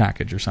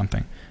package or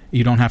something.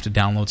 You don't have to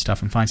download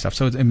stuff and find stuff.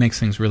 So it makes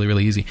things really,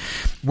 really easy.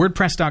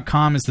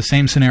 WordPress.com is the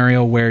same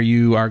scenario where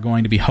you are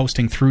going to be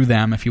hosting through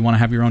them. If you want to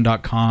have your own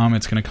 .com,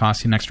 it's going to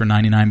cost you an extra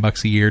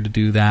 $99 a year to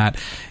do that,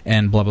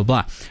 and blah, blah,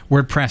 blah.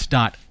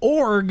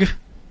 WordPress.org,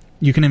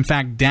 you can in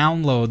fact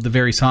download the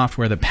very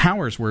software that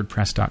powers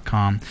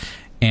WordPress.com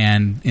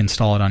and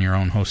install it on your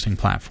own hosting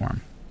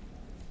platform.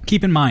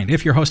 Keep in mind,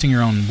 if you're hosting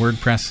your own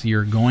WordPress,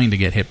 you're going to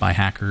get hit by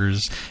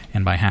hackers.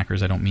 And by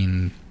hackers, I don't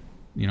mean,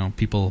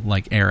 people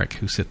like Eric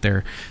who sit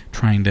there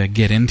trying to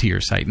get into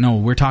your site. No,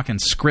 we're talking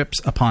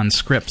scripts upon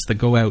scripts that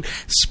go out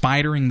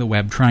spidering the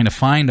web, trying to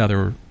find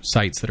other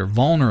sites that are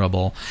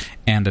vulnerable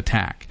and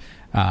attack.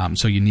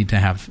 So you need to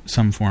have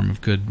some form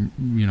of good,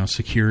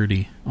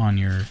 security on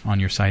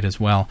your site as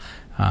well.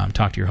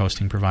 Talk to your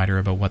hosting provider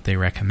about what they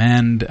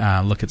recommend.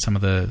 Look at some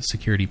of the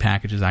security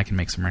packages. I can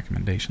make some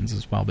recommendations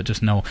as well. But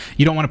just know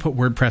you don't want to put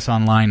WordPress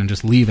online and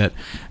just leave it.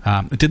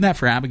 I did that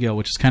for Abigail,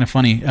 which is kind of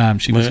funny.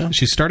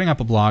 She's starting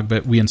up a blog,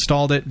 but we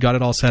installed it, got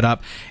it all set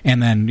up,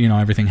 and then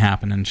everything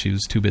happened, and she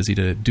was too busy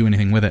to do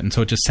anything with it, and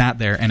so it just sat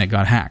there and it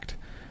got hacked.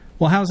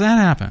 Well, how's that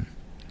happen?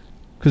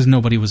 Because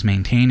nobody was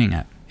maintaining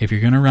it. If you're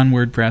going to run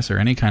WordPress or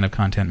any kind of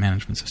content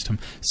management system,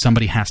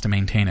 somebody has to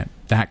maintain it.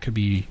 That could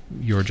be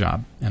your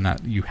job, and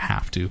that you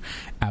have to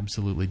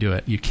absolutely do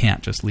it. You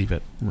can't just leave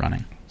it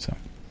running. So,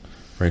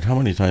 right. How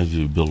many times do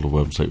you build a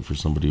website for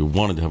somebody who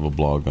wanted to have a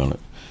blog on it,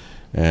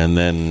 and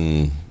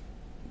then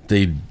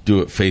they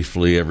do it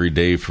faithfully every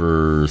day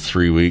for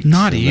 3 weeks?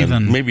 Not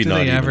even. Maybe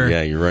not even. Ever?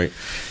 Yeah, you're right.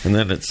 And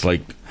then it's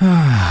like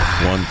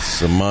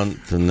once a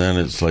month, and then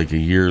it's like a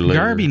year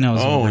later. Garby knows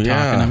what we're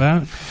talking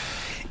about.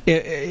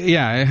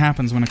 It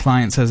happens when a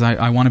client says,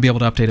 I want to be able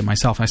to update it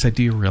myself. I say,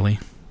 do you really?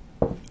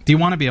 Do you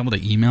want to be able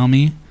to email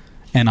me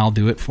and I'll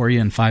do it for you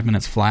in 5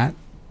 minutes flat?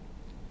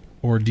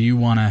 Or do you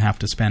want to have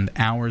to spend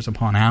hours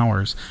upon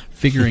hours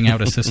figuring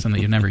out a system that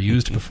you've never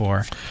used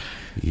before?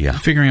 Yeah.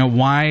 Figuring out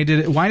why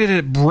did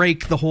it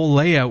break the whole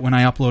layout when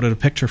I uploaded a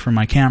picture from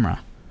my camera?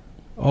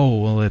 Oh,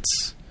 well,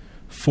 it's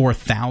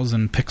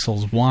 4,000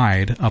 pixels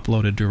wide,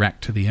 uploaded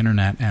direct to the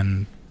internet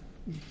and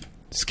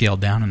scaled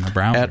down in the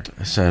browser,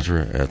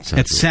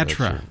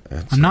 etc.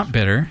 I'm not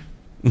bitter,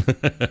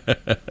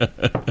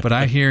 but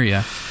I hear you.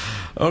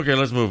 Okay,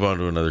 let's move on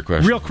to another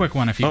question. Real quick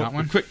one, if you got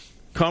one. Quick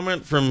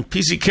comment from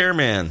PC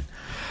Careman.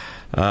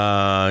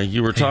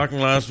 You were talking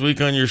last week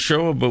on your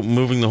show about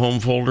moving the home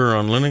folder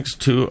on Linux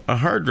to a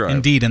hard drive.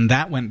 Indeed, and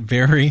that went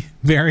very,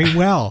 very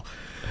well.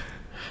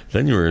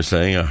 Then you were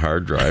saying a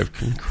hard drive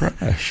can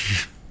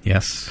crash.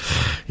 Yes.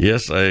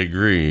 Yes, I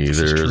agree.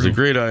 There's a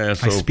great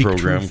ISO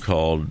program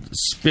called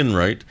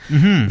SpinRite.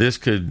 Mm-hmm. This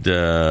could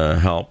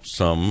help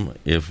some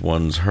if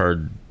one's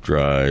hard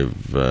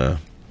drive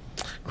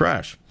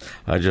crash.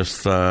 I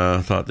just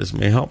thought this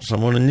may help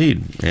someone in need.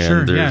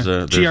 And there's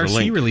GRC a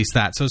link. released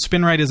that. So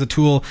SpinRite is a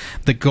tool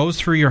that goes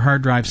through your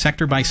hard drive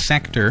sector by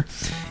sector,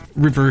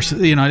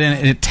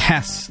 and it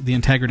tests the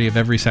integrity of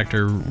every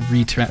sector,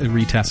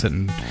 retests it,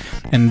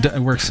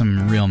 and works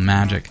some real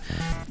magic.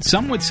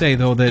 Some would say,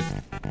 though, that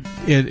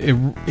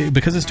it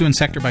because it's doing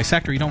sector by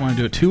sector, you don't want to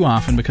do it too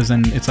often, because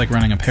then it's like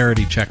running a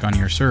parity check on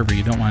your server.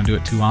 You don't want to do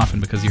it too often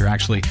because you're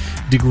actually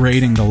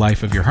degrading the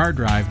life of your hard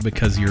drive,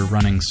 because you're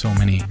running so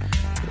many,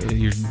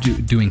 you're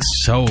doing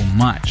so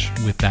much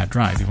with that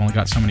drive. You've only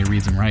got so many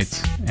reads and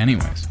writes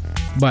anyways.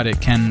 But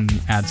it can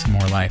add some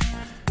more life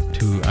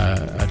to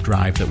a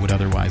drive that would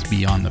otherwise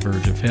be on the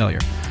verge of failure.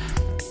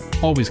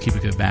 Always keep a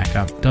good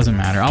backup. Doesn't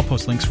matter. I'll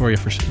post links for you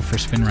for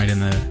SpinRite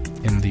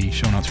in the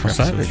show notes for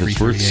episode 338.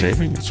 It's worth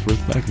saving. It's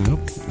worth backing up.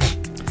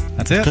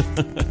 That's it.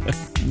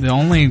 the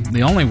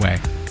only way.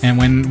 And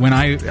when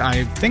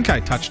I think I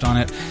touched on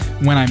it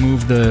when I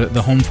moved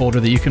the home folder,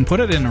 that you can put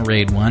it in a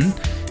RAID 1.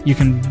 You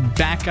can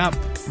back up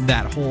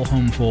that whole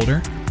home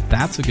folder.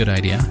 That's a good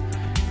idea.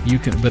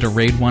 But a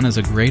RAID 1 is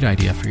a great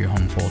idea for your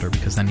home folder,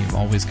 because then you've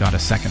always got a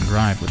second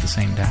drive with the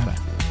same data.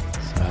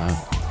 So,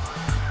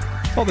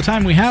 that's all the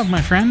time we have,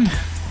 my friend.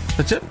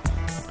 That's it.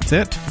 That's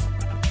it.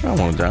 I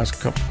wanted to ask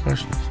a couple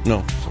questions. No,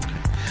 it's okay.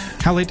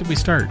 How late did we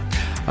start?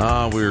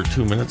 We were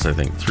 2 minutes, I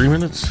think. 3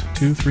 minutes?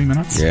 3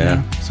 minutes?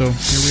 Yeah. So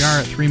here we are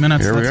at 3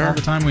 minutes. That's all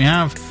the time we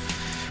have.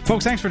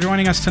 Folks, thanks for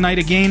joining us tonight.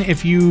 Again,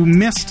 if you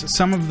missed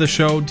some of the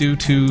show due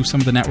to some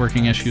of the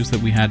networking issues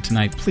that we had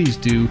tonight, please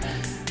do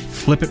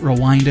flip it,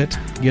 rewind it,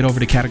 get over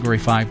to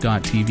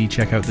category5.tv,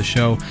 check out the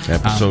show.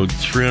 Episode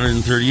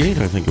 338,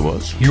 I think it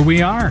was. Here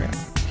we are.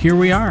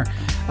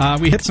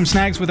 We hit some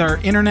snags with our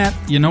internet.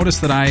 You notice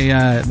that I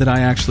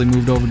actually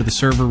moved over to the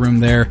server room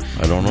there.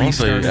 I don't know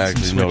if I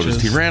actually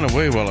noticed. He ran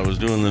away while I was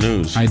doing the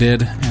news. I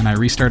did, and I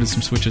restarted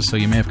some switches, so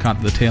you may have caught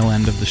the tail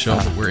end of the show,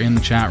 but we're in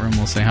the chat room.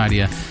 We'll say hi to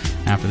you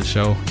after the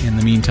show. In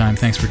the meantime,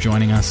 thanks for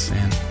joining us,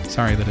 and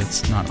sorry that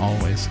it's not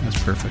always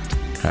as perfect.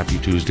 Happy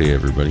Tuesday,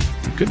 everybody.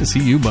 Good to see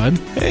you, bud.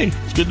 Hey,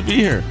 it's good to be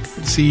here.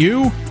 Good to see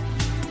you.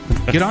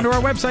 Get onto our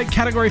website,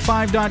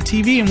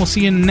 category5.tv, and we'll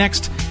see you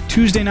next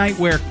Tuesday night,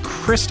 where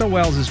Krista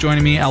Wells is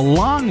joining me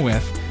along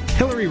with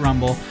Hillary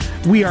Rumble.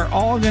 We are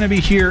all going to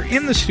be here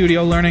in the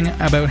studio learning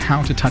about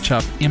how to touch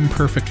up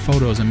imperfect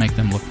photos and make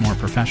them look more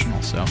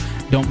professional. So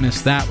don't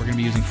miss that. We're going to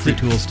be using free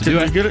tools to do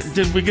it.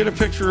 Did we get a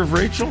picture of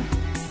Rachel?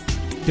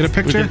 Get a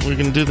picture? We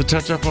can do the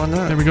touch-up on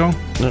that. There we go.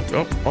 Is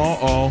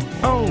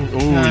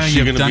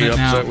she going to be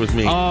upset with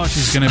me? Oh,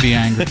 she's going to be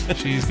angry.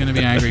 She's going to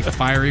be angry.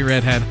 Fiery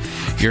redhead.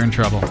 You're in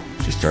trouble.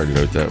 She started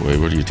out that way.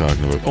 What are you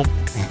talking about? Oh.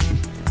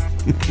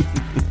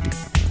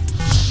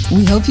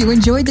 We hope you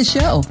enjoyed the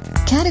show.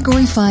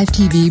 Category 5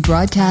 TV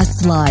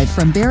broadcasts live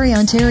from Barrie,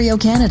 Ontario,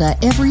 Canada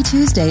every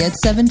Tuesday at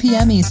 7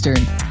 p.m. Eastern.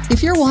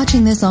 If you're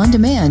watching this on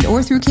demand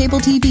or through cable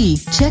TV,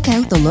 check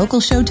out the local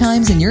show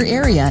times in your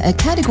area at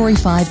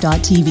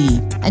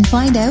category5.tv and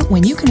find out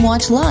when you can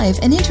watch live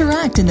and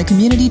interact in the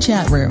community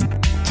chat room.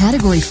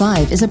 Category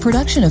 5 is a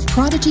production of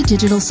Prodigy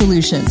Digital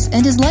Solutions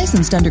and is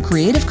licensed under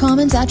Creative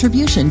Commons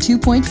Attribution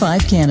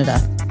 2.5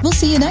 Canada. We'll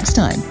see you next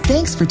time.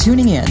 Thanks for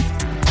tuning in.